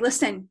to say,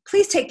 listen,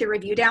 please take the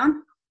review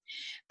down.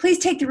 Please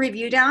take the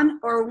review down,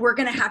 or we're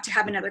going to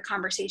have another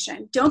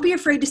conversation. Don't be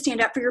afraid to stand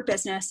up for your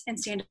business and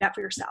stand up for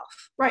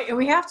yourself. Right. And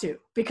we have to,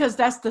 because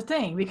that's the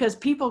thing, because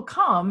people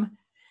come,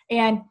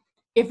 and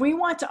if we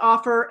want to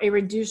offer a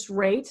reduced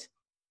rate,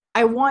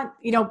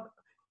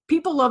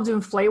 people love to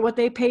inflate what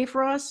they pay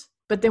for us.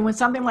 But then when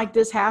something like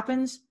this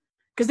happens,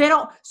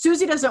 because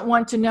Susie doesn't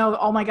want to know,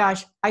 oh my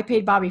gosh, I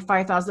paid Bobby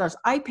 $5,000.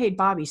 I paid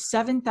Bobby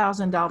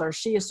 $7,000.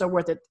 She is so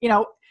worth it.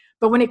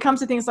 But when it comes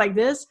to things like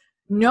this,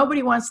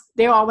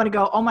 they all want to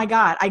go, oh my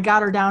God, I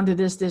got her down to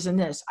this, this, and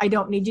this. I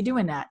don't need you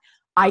doing that.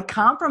 I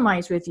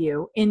compromise with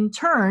you. In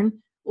turn,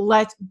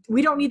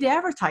 we don't need to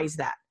advertise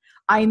that.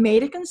 I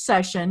made a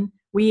concession.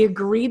 We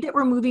agreed that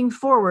we're moving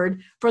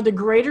forward for the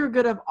greater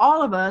good of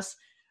all of us.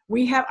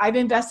 I've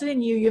invested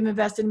in you, you've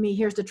invested in me,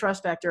 here's the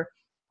trust factor.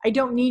 I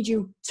don't need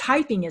you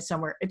typing it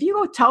somewhere. If you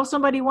go tell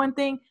somebody one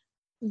thing,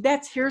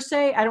 that's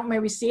hearsay. I don't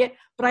maybe see it,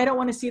 but I don't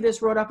want to see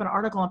this wrote up in an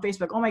article on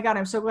Facebook. Oh my God,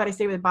 I'm so glad I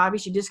stayed with Bobby.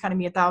 She discounted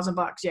me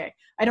 $1,000. Yay.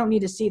 I don't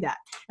need to see that.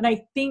 And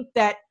I think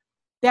that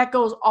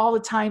goes all the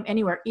time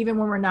anywhere, even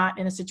when we're not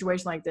in a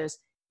situation like this.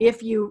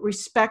 If you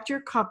respect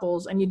your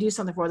couples and you do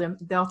something for them,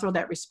 they'll throw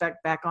that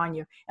respect back on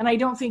you. And I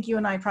don't think you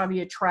and I probably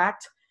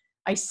attract,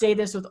 I say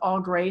this with all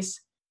grace,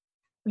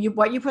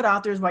 what you put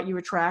out there is what you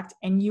attract,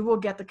 and you will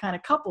get the kind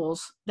of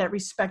couples that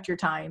respect your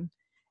time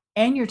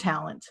and your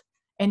talent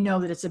and know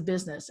that it's a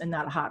business and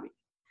not a hobby.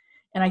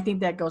 And I think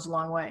that goes a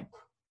long way.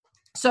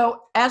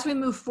 So as we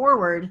move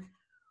forward,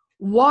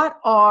 what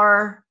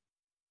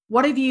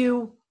have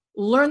you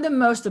learned the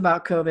most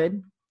about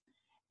COVID?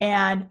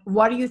 And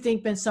what do you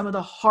think been some of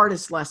the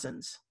hardest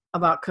lessons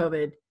about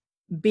COVID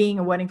being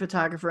a wedding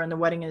photographer in the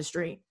wedding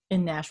industry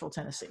in Nashville,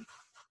 Tennessee?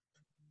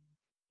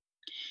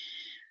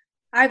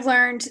 I've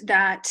learned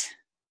that,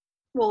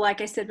 well,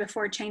 like I said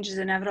before, change is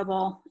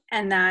inevitable,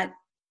 and that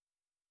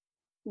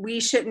we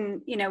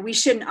shouldn't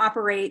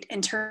operate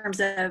in terms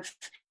of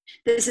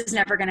this is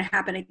never going to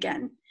happen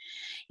again.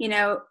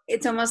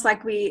 It's almost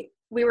like we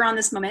were on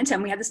this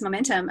momentum. We had this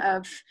momentum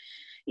of,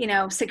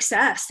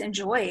 success and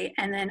joy.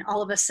 And then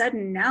all of a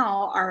sudden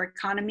now our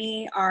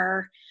economy,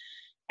 our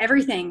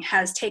everything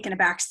has taken a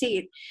back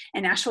seat,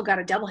 and Nashville got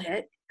a double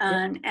hit.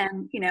 And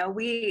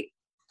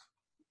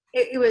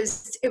it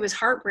was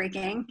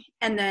heartbreaking.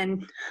 And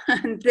then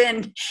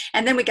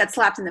we got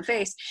slapped in the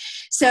face.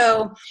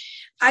 So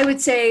I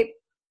would say,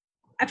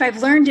 if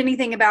I've learned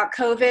anything about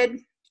COVID,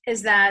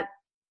 is that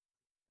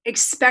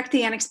expect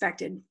the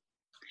unexpected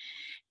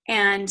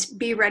and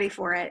be ready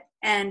for it.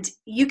 And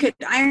you could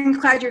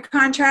ironclad your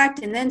contract,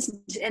 and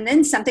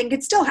then something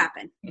could still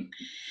happen.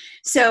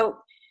 So,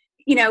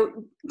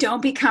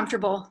 don't be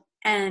comfortable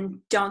and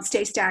don't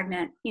stay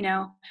stagnant,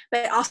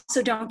 but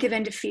also don't give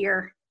in to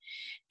fear,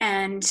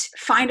 and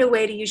find a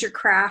way to use your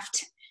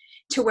craft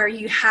to where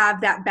you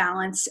have that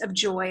balance of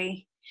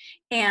joy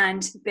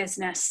and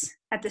business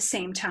at the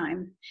same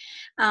time.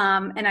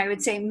 And I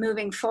would say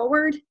moving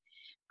forward,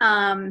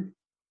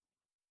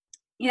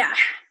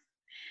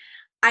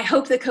 I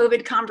hope the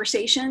COVID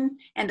conversation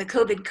and the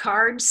COVID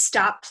cards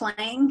stop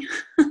playing.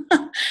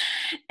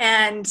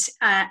 And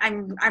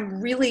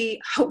I'm really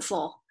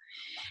hopeful.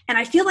 And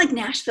I feel like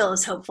Nashville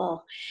is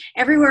hopeful.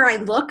 Everywhere I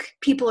look,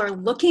 people are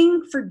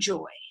looking for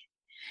joy.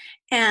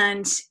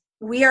 And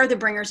we are the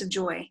bringers of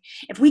joy.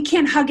 If we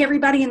can't hug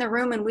everybody in the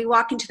room and we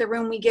walk into the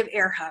room, we give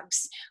air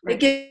hugs.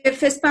 Right. We give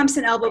fist bumps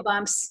and elbow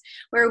bumps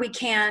where we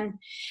can.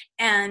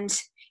 And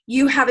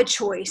you have a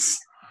choice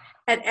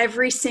at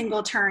every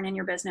single turn in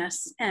your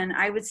business. And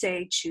I would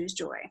say choose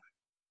joy.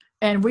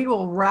 And we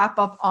will wrap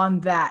up on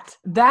that.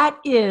 That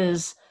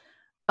is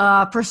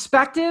a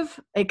perspective,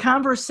 a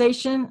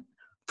conversation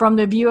from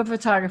the view of a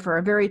photographer,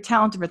 a very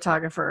talented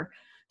photographer.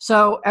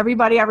 So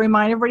everybody, I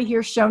remind everybody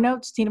here, show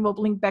notes. Tina will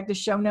link back to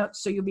show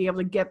notes so you'll be able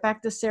to get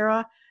back to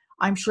Sarah.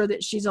 I'm sure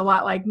that she's a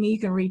lot like me. You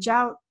can reach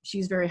out.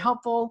 She's very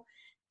helpful.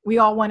 We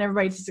all want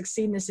everybody to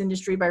succeed in this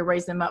industry by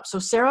raising them up. So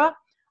Sarah,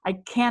 I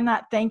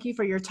cannot thank you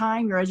for your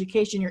time, your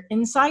education, your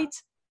insight.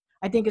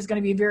 I think it's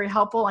going to be very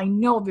helpful. I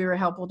know very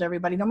helpful to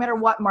everybody, no matter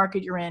what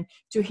market you're in,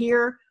 to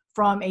hear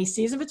from a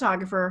seasoned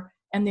photographer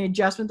and the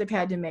adjustment they've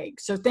had to make.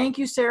 So thank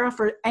you, Sarah,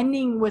 for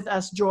ending with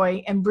us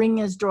joy and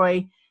bringing us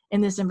joy in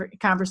this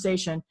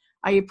conversation.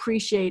 I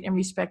appreciate and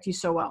respect you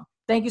so well.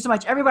 Thank you so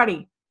much.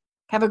 Everybody,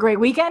 have a great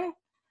weekend.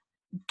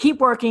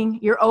 Keep working.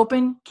 You're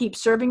open. Keep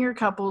serving your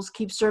couples.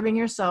 Keep serving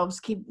yourselves.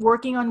 Keep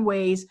working on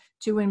ways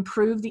to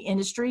improve the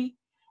industry.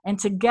 And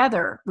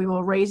together, we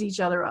will raise each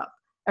other up.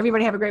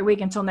 Everybody have a great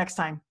week. Until next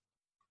time.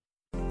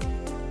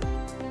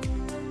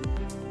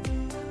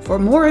 For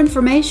more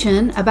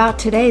information about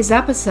today's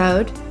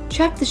episode,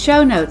 check the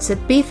show notes at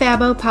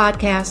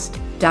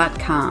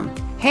bfabopodcast.com.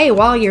 Hey,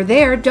 while you're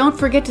there, don't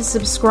forget to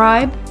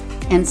subscribe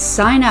and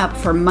sign up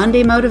for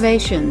Monday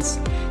Motivations,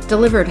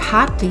 delivered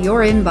hot to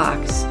your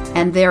inbox.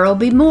 And there'll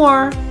be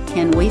more.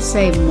 Can we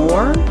say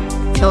more?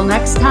 Till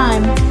next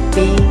time,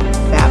 be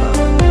Fabo.